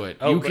sequel sequel to to it. it?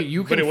 Oh,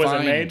 You but can it wasn't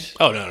find. made?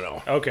 Oh,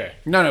 no. Okay.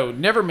 No,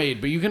 never made.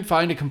 But you can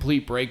find a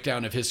complete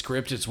breakdown of his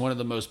script. It's one of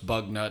the most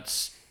bug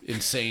nuts,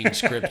 insane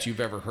scripts you've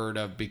ever heard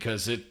of,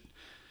 because it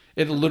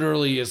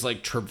literally is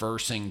like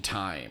traversing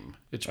time.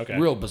 It's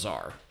real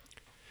bizarre.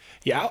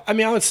 Yeah, I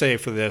mean, I would say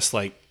for this,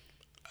 like,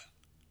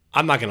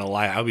 I'm not going to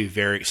lie, I would be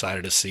very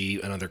excited to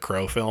see another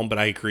Crow film, but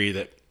I agree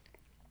that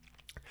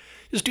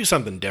just do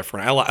something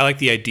different. I like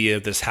the idea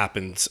of this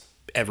happens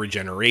every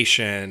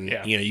generation.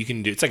 Yeah. You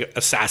can do, it's like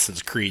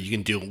Assassin's Creed. You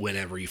can do it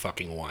whenever you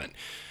fucking want.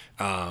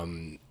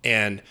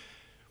 And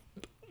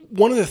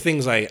one of the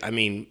things I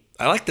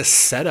like the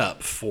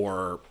setup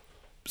for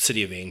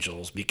City of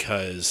Angels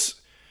because,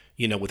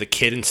 with a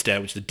kid instead,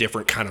 which is a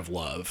different kind of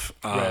love.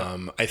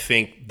 Right. I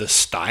think the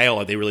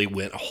style, they really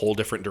went a whole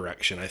different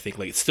direction. I think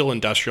like it's still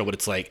industrial, but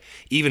it's like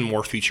even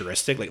more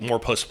futuristic, like more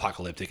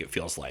post-apocalyptic. It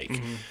feels like,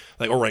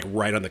 or like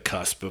right on the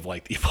cusp of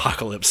like the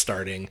apocalypse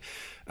starting.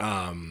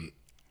 I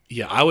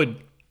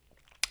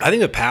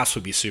think the past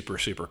would be super,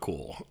 super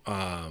cool.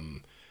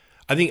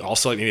 I think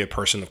also like maybe a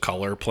person of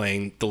color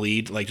playing the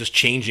lead, like just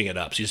changing it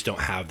up. So you just don't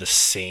have the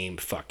same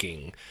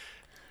fucking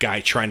guy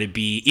trying to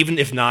be, even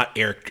if not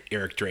Eric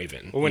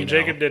Draven. Well, when you know?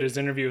 Jacob did his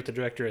interview with the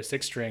director of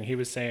Six String, he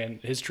was saying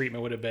his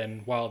treatment would have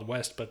been Wild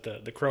West, but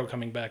the crow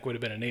coming back would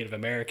have been a Native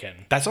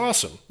American. That's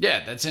awesome.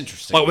 Yeah, that's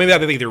interesting. Well, maybe that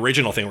would be the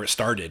original thing where it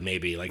started,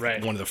 maybe like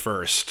Right. one of the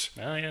first,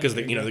 Oh, yeah, because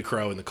there you go. the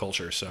crow and the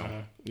culture.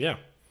 So yeah,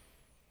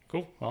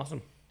 Cool.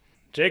 Awesome.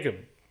 Jacob,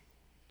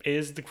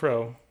 is the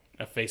crow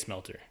a face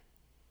melter?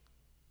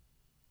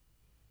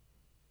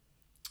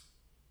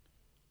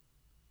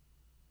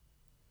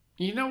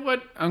 You know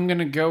what? I'm going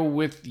to go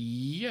with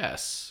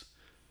yes.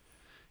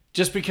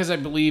 Just because I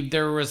believe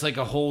there was like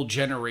a whole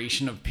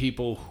generation of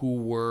people who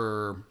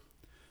were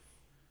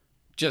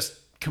just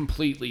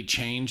completely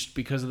changed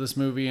because of this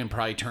movie and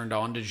probably turned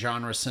on to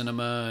genre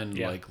cinema and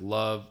like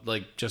loved,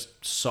 like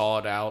just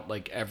sought out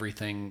like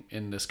everything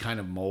in this kind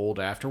of mold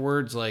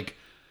afterwards. Like,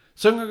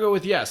 so I'm going to go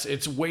with yes.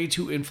 It's way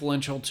too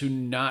influential to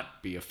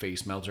not be a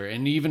face melter.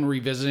 And even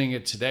revisiting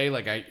it today,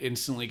 like I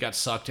instantly got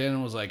sucked in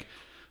and was like,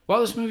 wow,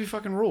 this movie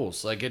fucking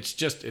rules. Like,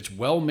 it's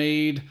well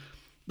made.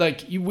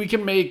 Like, we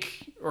can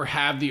make or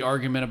have the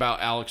argument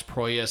about Alex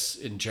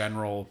Proyas in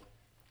general,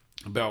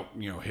 about,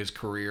 you know, his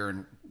career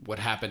and what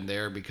happened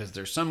there, because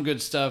there's some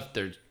good stuff,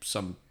 there's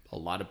a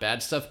lot of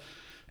bad stuff.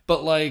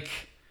 But, like,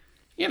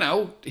 you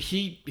know,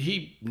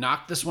 he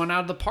knocked this one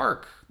out of the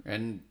park,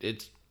 and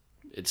it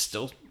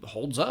still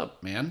holds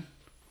up, man.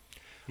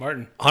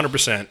 Martin.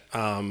 100%.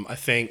 I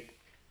think.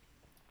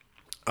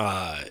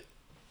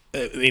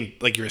 I mean,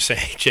 like you were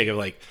saying, Jacob,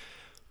 like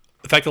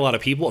affected a lot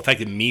of people,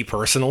 affected me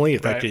personally,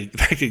 affected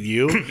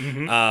you.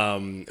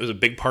 It was a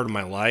big part of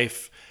my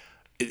life.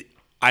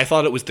 I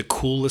thought it was the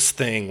coolest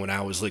thing when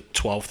I was like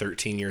 12,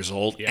 13 years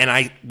old. Yeah.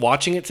 And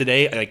watching it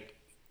today, like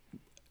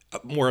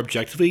more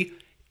objectively,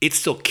 it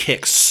still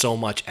kicks so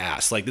much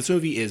ass. Like this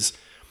movie is,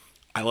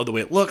 I love the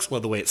way it looks, I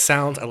love the way it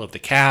sounds, I love the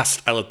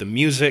cast, I love the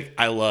music,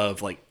 I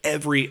love like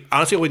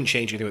honestly, I wouldn't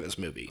change anything with this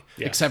movie.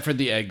 Yeah. Except for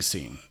the egg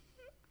scene.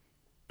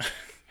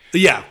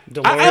 Yeah,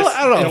 Dolores,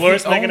 I don't know.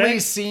 Dolores the making only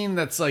eggs? Scene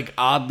that's like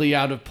oddly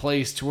out of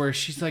place to where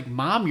she's like,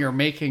 "Mom, you're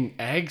making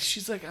eggs."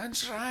 She's like, "I'm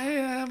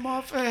trying. I'm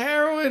off of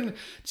heroin."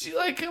 She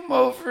like, "Come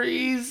over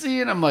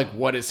easy," and I'm like,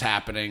 "What is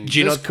happening?"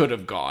 This could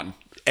have gone.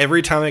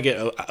 Every time I get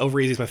over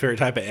easy is my favorite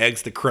type of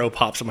eggs. The crow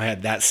pops in my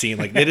head. That scene,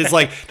 like it is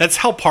like that's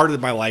how part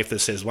of my life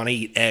this is. When I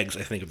eat eggs,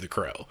 I think of the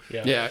crow.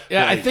 Yeah.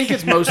 I think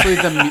it's mostly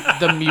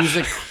the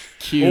music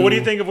cue. Well, what do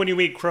you think of when you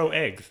eat crow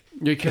eggs?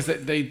 Because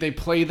they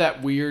play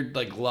that weird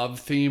like love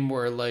theme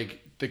where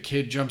like the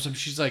kid jumps up.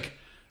 She's like,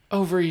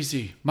 "Over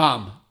easy,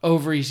 Mom.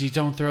 Over easy.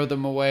 Don't throw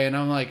them away." And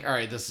I'm like, all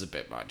right, this is a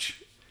bit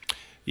much.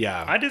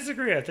 Yeah, I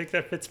disagree. I think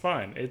that fits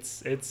fine.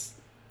 It's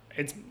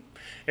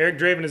Eric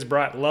Draven has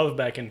brought love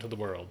back into the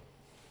world.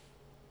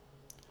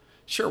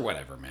 Sure,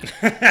 whatever, man.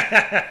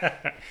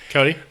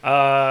 Cody?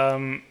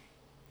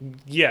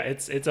 Yeah,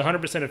 it's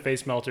 100% a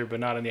face melter, but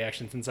not in the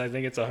action sense. I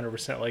think it's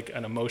 100% like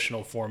an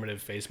emotional,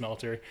 formative face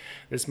melter.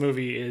 This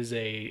movie is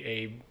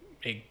a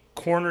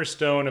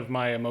cornerstone of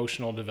my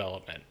emotional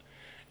development.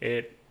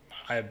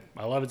 I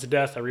love it to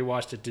death. I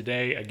rewatched it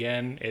today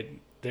again.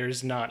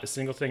 There's not a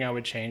single thing I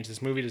would change.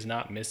 This movie does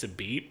not miss a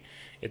beat.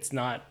 It's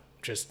not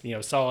just, you know,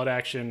 solid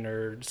action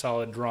or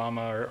solid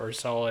drama or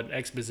solid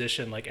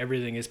exposition. Like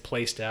everything is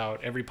placed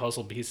out. Every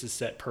puzzle piece is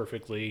set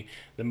perfectly.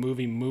 The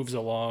movie moves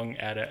along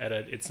at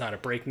a it's not a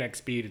breakneck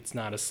speed. It's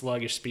not a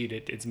sluggish speed.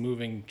 It's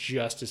moving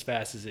just as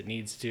fast as it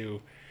needs to.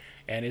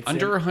 And it's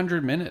under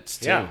 100 minutes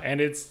too. Yeah, and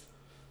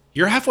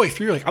you're halfway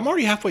through. Like I'm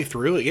already halfway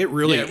through. Like, it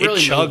really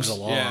chugs moves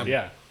along.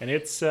 Yeah, and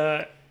it's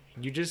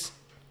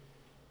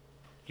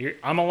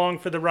I'm along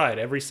for the ride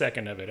every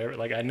second of it.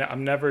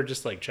 I'm never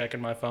just like checking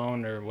my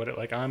phone or what.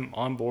 Like I'm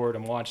on board.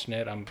 I'm watching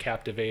it. I'm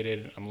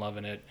captivated. I'm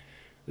loving it.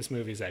 This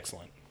movie is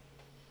excellent.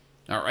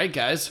 All right,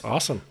 guys.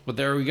 Awesome. Well,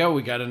 there we go.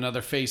 We got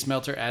another face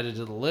melter added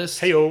to the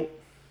list. Hey-o.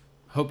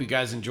 Hope you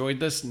guys enjoyed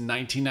this.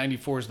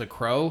 1994's The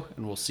Crow,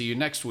 and we'll see you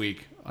next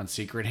week on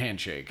Secret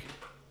Handshake.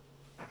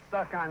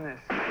 Stuck on this.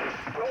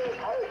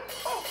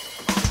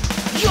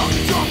 Young,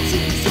 dumb,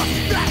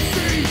 Jesus,